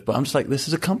unimaginative, but I'm just like, this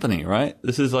is a company, right?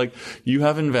 This is like, you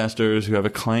have investors who have a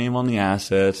claim on the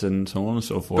assets and so on and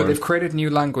so forth. But they've created new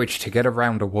language to get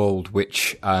around a world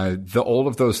which, all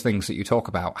of those things that you talk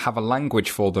about have a language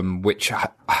for them which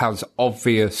has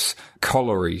obvious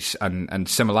corollaries and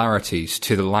similarities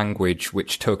to the language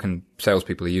which token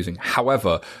salespeople are using.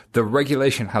 However, the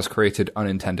regulation has created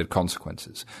unintended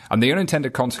consequences. And the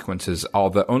unintended consequences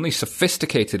are that only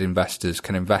sophisticated investors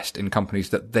can invest in companies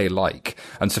that they like.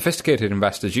 And sophisticated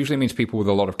investors usually means people with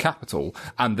a lot of capital,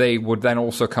 and they would then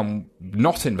also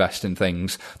not invest in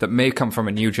things that may come from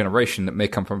a new generation, that may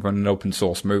come from an open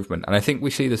source movement. And I think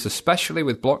we see this especially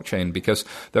with blockchain, because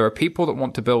there are people that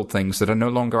want to build things that are no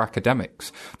longer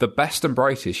academics. The best and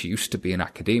brightest used to be in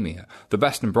academia. The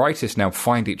best and brightest now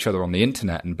find each other on the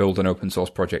internet and build an open source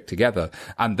project together.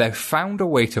 And they've found a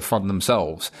way to fund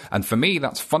themselves. And for me,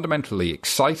 that's fundamentally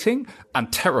exciting and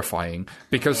terrifying,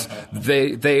 because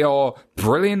they are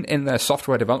brilliant in their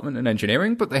software development and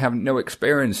engineering, but they have no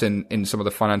experience in some of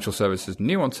the financial services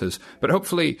nuances. But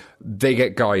hopefully they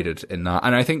get guided in that.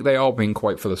 And I think they are being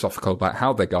quite philosophical about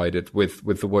how they're guided with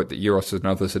the work that Euros and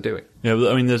others are doing. Yeah,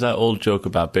 I mean, there's that old joke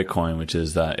about Bitcoin, which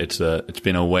is that it's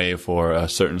been a way for a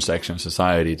certain section of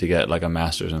society to get like a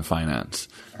master's in finance,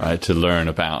 right? To learn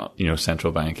about,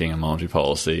 central banking and monetary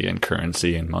policy and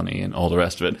currency and money and all the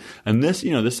rest of it. And this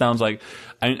sounds like,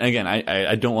 and again,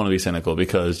 I don't want to be cynical,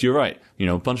 because you're right.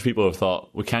 A bunch of people have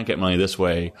thought, we can't get money this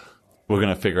way. We're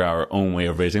going to figure out our own way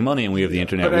of raising money, and we have the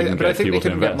internet. But I think they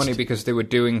couldn't get money because they were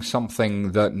doing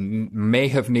something that may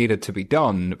have needed to be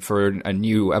done for a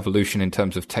new evolution in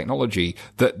terms of technology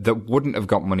that wouldn't have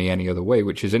got money any other way,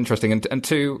 which is interesting. And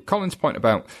to Colin's point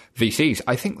about VCs,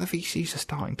 I think the VCs are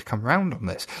starting to come around on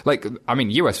this. Like, I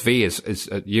mean, USV is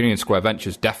Union Square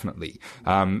Ventures, definitely.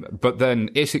 But then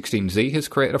A16Z has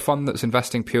created a fund that's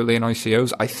investing purely in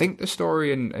ICOs. I think the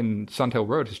story in Sandhill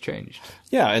Road has changed.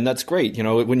 Yeah, and that's great.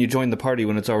 When you join the party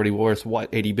when it's already worth,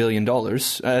 $80 billion,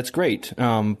 that's great.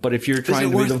 But if you're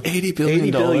trying to be $80 billion?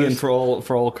 $80 billion for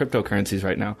all cryptocurrencies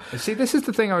right now. See, this is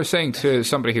the thing I was saying to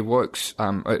somebody who works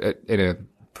in a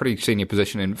pretty senior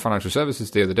position in financial services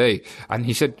the other day, and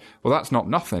he said, well, that's not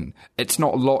nothing. It's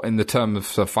not a lot in the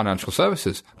terms of financial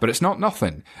services, but it's not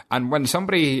nothing. And when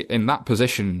somebody in that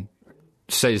position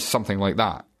says something like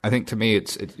that, I think to me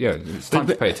it's time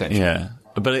to pay attention. Yeah,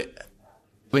 but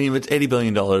it's $80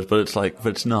 billion, but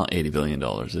it's not $80 billion,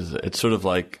 is it? It's sort of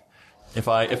like, if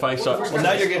I start... Well,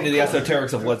 now you're getting to the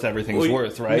esoterics of what everything's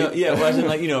worth, right? No, yeah, well, as in,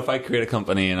 if I create a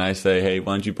company and I say, hey,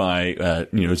 why don't you buy,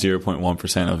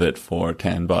 0.1% of it for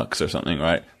 $10 or something,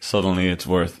 right? Suddenly it's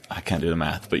worth, I can't do the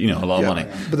math, but, a lot of money.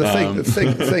 But the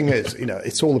thing is,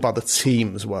 it's all about the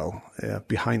team as well,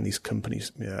 behind these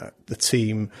companies. Yeah, the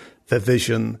team, their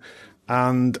vision,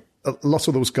 and a lot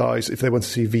of those guys, if they went to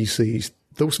see VCs,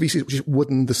 those VCs just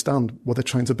wouldn't understand what they're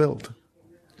trying to build.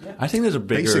 I think there's a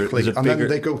bigger... Basically, then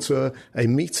they go to a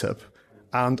meetup,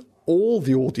 and all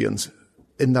the audience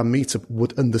in that meetup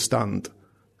would understand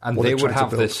And what they they're would trying to have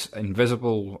build. this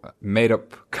invisible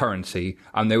made-up currency,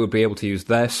 and they would be able to use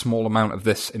their small amount of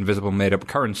this invisible made-up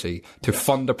currency to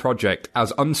fund a project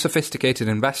as unsophisticated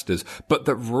investors, but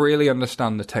that really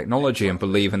understand the technology and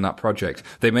believe in that project.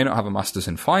 They may not have a master's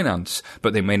in finance,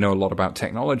 but they may know a lot about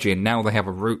technology, and now they have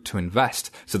a route to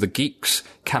invest, so the geeks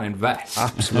can invest.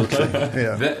 Absolutely.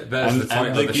 Yeah. There's the title And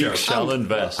of the the show. geeks shall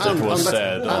invest, it was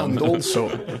said. And also,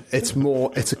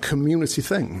 it's a community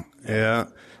thing. Yeah.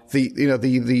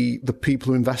 The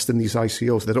people who invest in these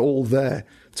ICOs, they're all there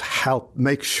to help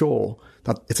make sure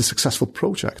that it's a successful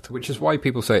project. Which is why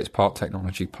people say it's part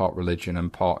technology, part religion,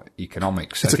 and part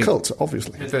economics. It's a cult,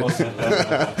 obviously. But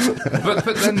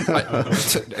then,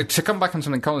 to come back on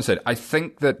something Colin said, I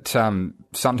think that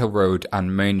Sandhill Road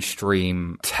and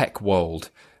mainstream tech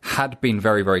world had been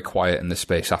very, very quiet in this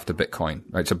space after Bitcoin,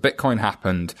 right? So Bitcoin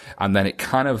happened, and then it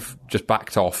kind of just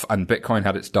backed off, and Bitcoin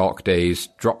had its dark days,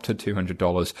 dropped to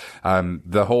 $200.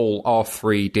 The whole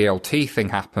R3 DLT thing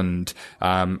happened,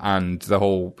 and the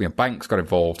whole banks got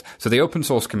involved. So the open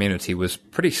source community was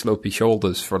pretty slopey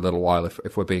shoulders for a little while,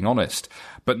 if we're being honest.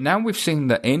 But now we've seen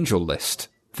the angel list.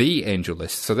 The angel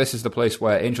list. So this is the place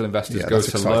where angel investors go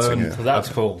to learn. Yeah. So that's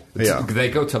cool. Yeah.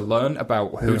 They go to learn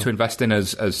about who to invest in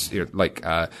as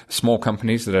small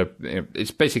companies that are.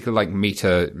 It's basically like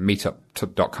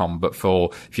meetup.com, but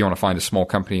if you want to find a small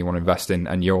company you want to invest in,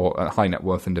 and you're a high net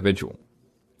worth individual.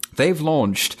 They've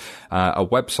launched a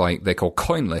website they call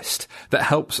CoinList that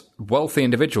helps wealthy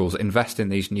individuals invest in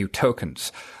these new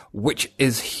tokens, which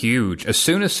is huge. As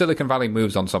soon as Silicon Valley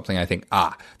moves on something, I think,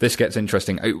 this gets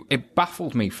interesting. It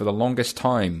baffled me for the longest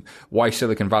time why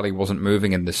Silicon Valley wasn't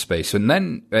moving in this space. And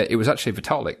then it was actually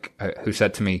Vitalik who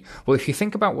said to me, well, if you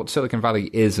think about what Silicon Valley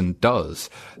is and does,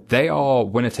 they are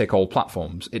winner-take-all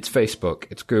platforms. It's Facebook,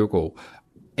 it's Google,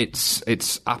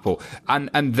 it's Apple, and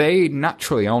they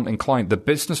naturally aren't inclined. The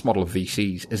business model of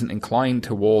VCs isn't inclined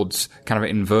towards kind of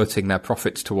inverting their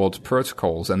profits towards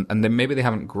protocols, and then maybe they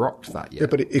haven't grokked that yet. Yeah,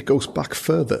 but it goes back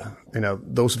further.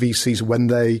 Those VCs,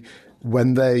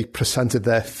 when they presented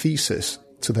their thesis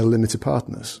to their limited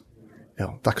partners,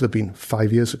 that could have been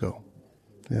 5 years ago.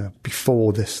 Yeah,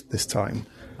 before this time.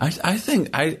 I think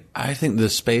the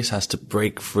space has to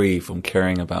break free from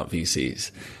caring about VCs.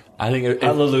 I think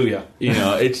Hallelujah.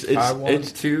 I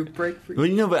want to break free.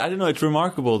 Well, but I don't know. It's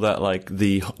remarkable that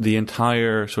the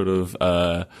entire sort of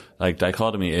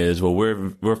dichotomy is, well,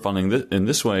 we're funding this in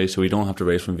this way, so we don't have to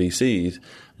raise from VCs. And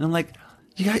I'm like,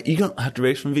 you don't have to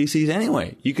raise from VCs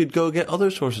anyway. You could go get other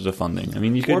sources of funding. I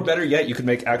mean, you could, or better yet, you could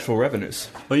make actual revenues.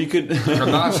 Well, you could.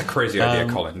 That's a crazy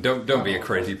idea, Colin. Don't be a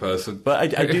crazy person.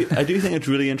 But I do think it's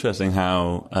really interesting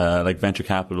how venture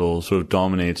capital sort of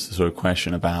dominates the sort of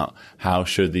question about how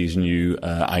should these new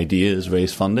ideas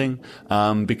raise funding,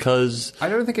 because I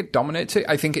don't think it dominates it.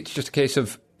 I think it's just a case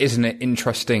of, isn't it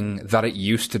interesting that it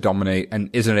used to dominate,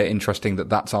 and isn't it interesting that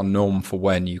that's our norm for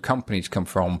where new companies come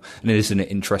from, and isn't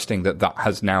it interesting that that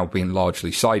has now been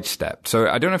largely sidestepped? So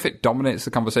I don't know if it dominates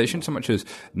the conversation so much as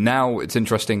now it's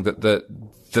interesting that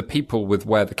the people with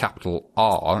where the capital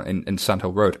are in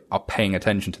Sandhill Road are paying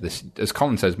attention to this, as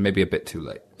Colin says, maybe a bit too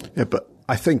late. Yeah, but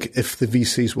I think if the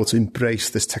VCs were to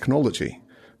embrace this technology,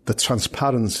 the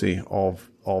transparency of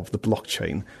the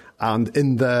blockchain, and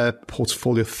in their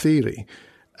portfolio theory,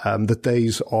 the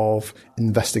days of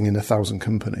investing in 1,000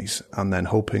 companies and then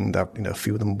hoping that a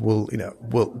few of them will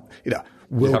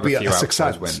be a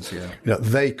success. Wins, yeah.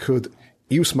 They could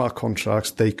use smart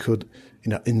contracts. They could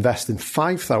invest in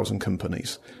 5,000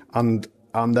 companies and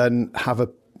then have a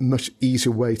much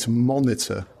easier way to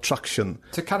monitor traction.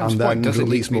 To Kadhim's point, does it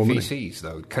need to be VCs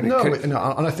though? And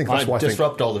I think that's why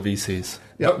disrupt all the VCs.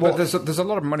 Yeah, but there's a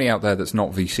lot of money out there that's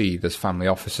not VC. There's family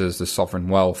offices, there's sovereign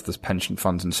wealth, there's pension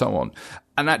funds, and so on.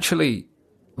 And actually,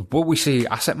 will we see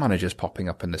asset managers popping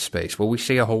up in this space? Will we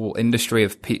see a whole industry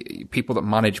of people that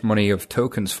manage money of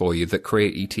tokens for you that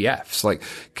create ETFs?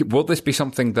 Will this be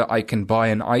something that I can buy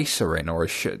an ISA in, or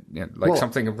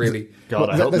something really?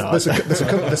 God, I hope not.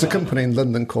 There's a company in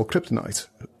London called Kryptonite.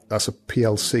 That's a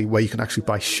PLC where you can actually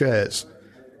buy shares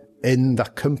in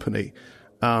that company.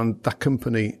 And that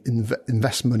company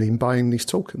invests money in buying these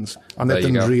tokens, and they've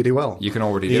done really well. You can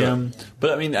already do it.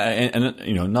 But I mean,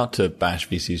 and not to bash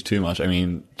VCs too much. I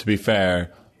mean, to be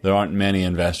fair, there aren't many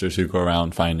investors who go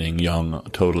around finding young,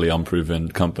 totally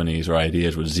unproven companies or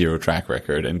ideas with zero track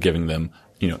record and giving them,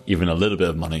 even a little bit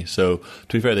of money. So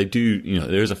to be fair, they do,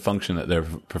 there is a function that they're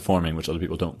performing which other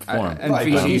people don't perform. And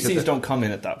VCs don't come in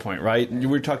at that point, right?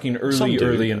 We're talking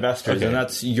early investors, okay. And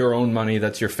that's your own money,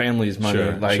 that's your family's money.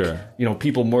 Sure.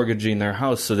 People mortgaging their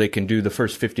house so they can do the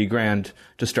first 50 grand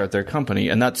to start their company.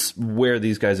 And that's where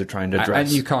these guys are trying to address. And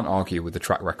you can't argue with the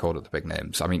track record of the big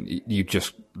names. I mean, you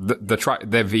just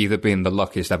they've either been the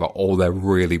luckiest ever or they're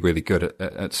really, really good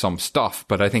at some stuff,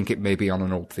 but I think it may be on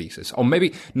an old thesis. Or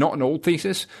maybe not an old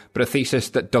thesis, but a thesis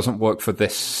that doesn't work for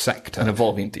this sector. An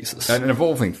evolving thesis. An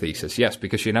evolving thesis, yes,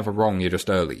 because you're never wrong, you're just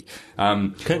early.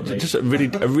 Just a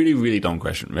really, really dumb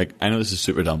question. Like, I know this is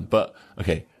super dumb, but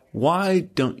okay, why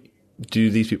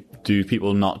do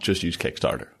people not just use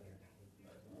Kickstarter?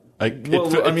 Like, it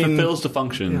fulfills the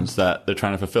functions that they're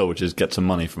trying to fulfill, which is get some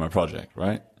money from a project,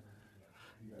 right?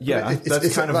 Yeah,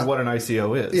 that's kind of what an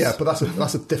ICO is. Yeah, but that's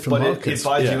a different market. But it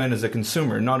buys you in as a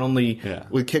consumer. Not only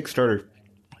with Kickstarter,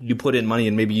 you put in money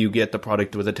and maybe you get the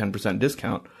product with a 10%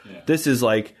 discount. Yeah. This is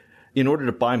like, in order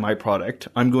to buy my product,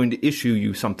 I'm going to issue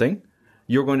you something.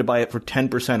 You're going to buy it for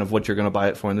 10% of what you're going to buy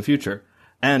it for in the future.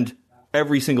 And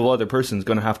every single other person is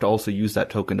going to have to also use that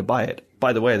token to buy it.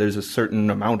 By the way, there's a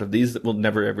certain amount of these that will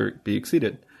never, ever be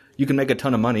exceeded. You can make a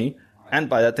ton of money and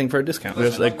buy that thing for a discount.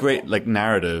 There's a great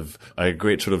narrative, a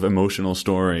great sort of emotional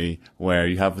story where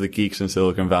you have the geeks in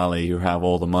Silicon Valley who have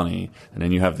all the money, and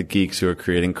then you have the geeks who are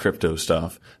creating crypto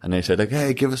stuff, and they said like,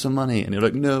 hey, give us some money. And they're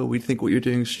like, no, we think what you're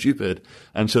doing is stupid.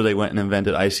 And so they went and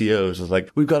invented ICOs. It's like,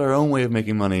 we've got our own way of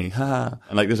making money. Ha.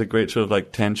 And like, there's a great sort of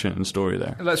like tension and story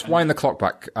there. Let's wind the clock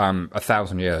back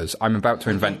 1,000 years. I'm about to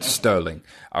invent sterling.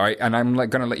 All right. And I'm going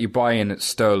to let you buy in at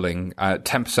sterling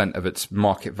 10% of its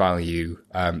market value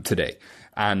today.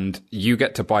 And you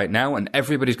get to buy it now, and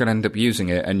everybody's going to end up using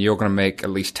it, and you're going to make at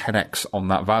least 10x on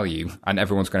that value, and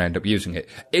everyone's going to end up using it.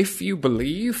 If you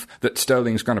believe that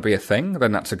sterling's going to be a thing,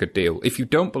 then that's a good deal. If you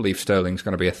don't believe sterling's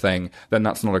going to be a thing, then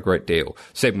that's not a great deal.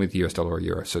 Same with US dollar or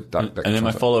euro. So that and then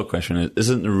my follow-up question is,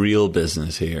 isn't the real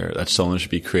business here that someone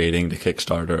should be creating the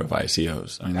Kickstarter of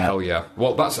ICOs? I mean, hell yeah.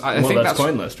 Well, I think that's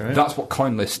CoinList, right? That's what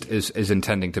CoinList is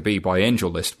intending to be by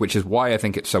AngelList, which is why I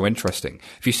think it's so interesting.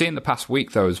 If you see in the past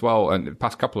week, though, as well, and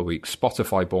past couple of weeks,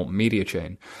 Spotify bought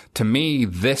MediaChain. To me,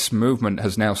 this movement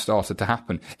has now started to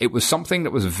happen. It was something that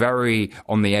was very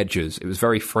on the edges. It was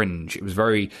very fringe. It was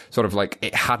very sort of like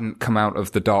it hadn't come out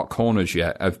of the dark corners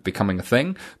yet of becoming a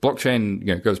thing.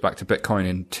 Blockchain, goes back to Bitcoin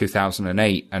in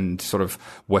 2008, and sort of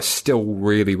we're still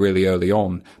really, really early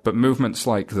on. But movements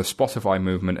like the Spotify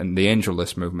movement and the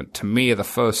AngelList movement, to me, are the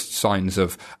first signs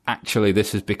of actually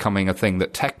this is becoming a thing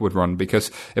that tech would run.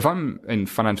 Because if I'm in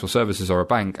financial services or a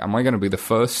bank, am I going to be the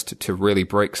first to really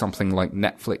break something like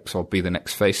Netflix or be the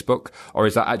next Facebook, or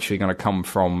is that actually going to come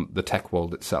from the tech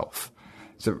world itself?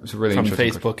 It's a really from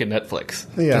interesting Facebook question. and Netflix.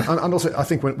 Yeah, and also I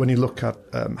think when you look at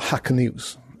Hacker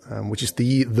News, which is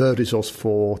the resource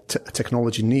for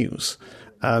technology news,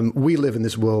 we live in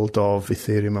this world of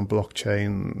Ethereum and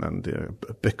blockchain and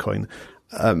Bitcoin.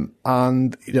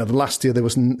 And the last year there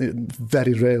was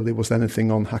very rarely was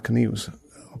anything on Hacker News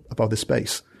about this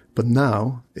space, but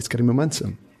now it's getting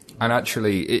momentum. And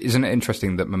actually, isn't it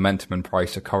interesting that momentum and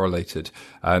price are correlated,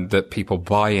 that people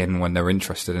buy in when they're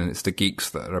interested, and it's the geeks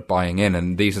that are buying in,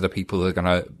 and these are the people that are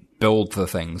going to build the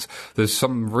things. There's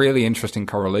some really interesting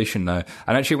correlation there.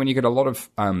 And actually, when you get a lot of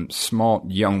smart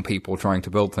young people trying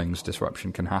to build things,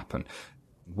 disruption can happen.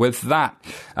 With that,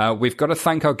 we've got to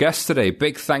thank our guests today.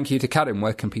 Big thank you to Kadhim.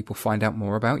 Where can people find out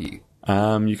more about you?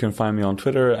 You can find me on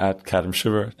Twitter at Kadhim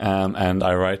Shubber, and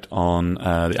I write on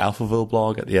the Alphaville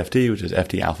blog at the FT, which is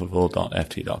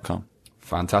ftalphaville.ft.com.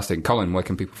 Fantastic. Colin, where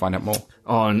can people find out more?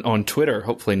 On Twitter,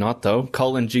 hopefully not, though.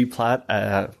 Colin G. Platt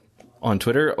on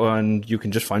Twitter, and you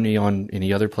can just find me on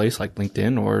any other place like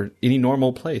LinkedIn or any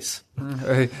normal place.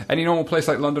 Any normal place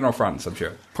like London or France, I'm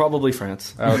sure. Probably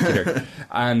France. Okay.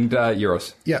 And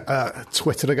Euros? Yeah,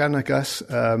 Twitter again, I guess,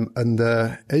 and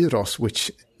Euros,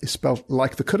 which is spelled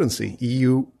like the currency,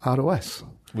 EUROS.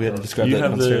 We had to describe that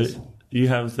downstairs. You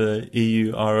have the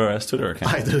EUROS Twitter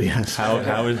account. I do, yes.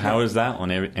 How is that on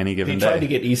any given day? He tried to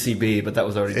get ECB, but that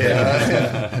was already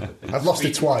taken. I've lost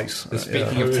it twice.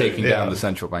 Speaking of taking down the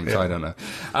central banks, I don't know.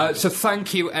 So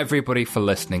thank you, everybody, for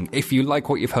listening. If you like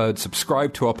what you've heard,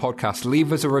 subscribe to our podcast,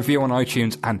 leave us a review on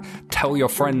iTunes, and tell your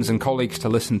friends and colleagues to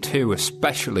listen too,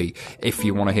 especially if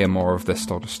you want to hear more of this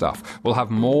sort of stuff. We'll have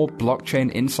more blockchain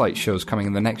insight shows coming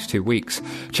in the next 2 weeks.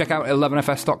 Check out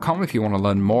 11fs.com if you want to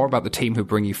learn more about the team who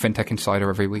bring you FinTech Insider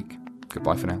every week.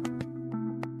 Goodbye for now.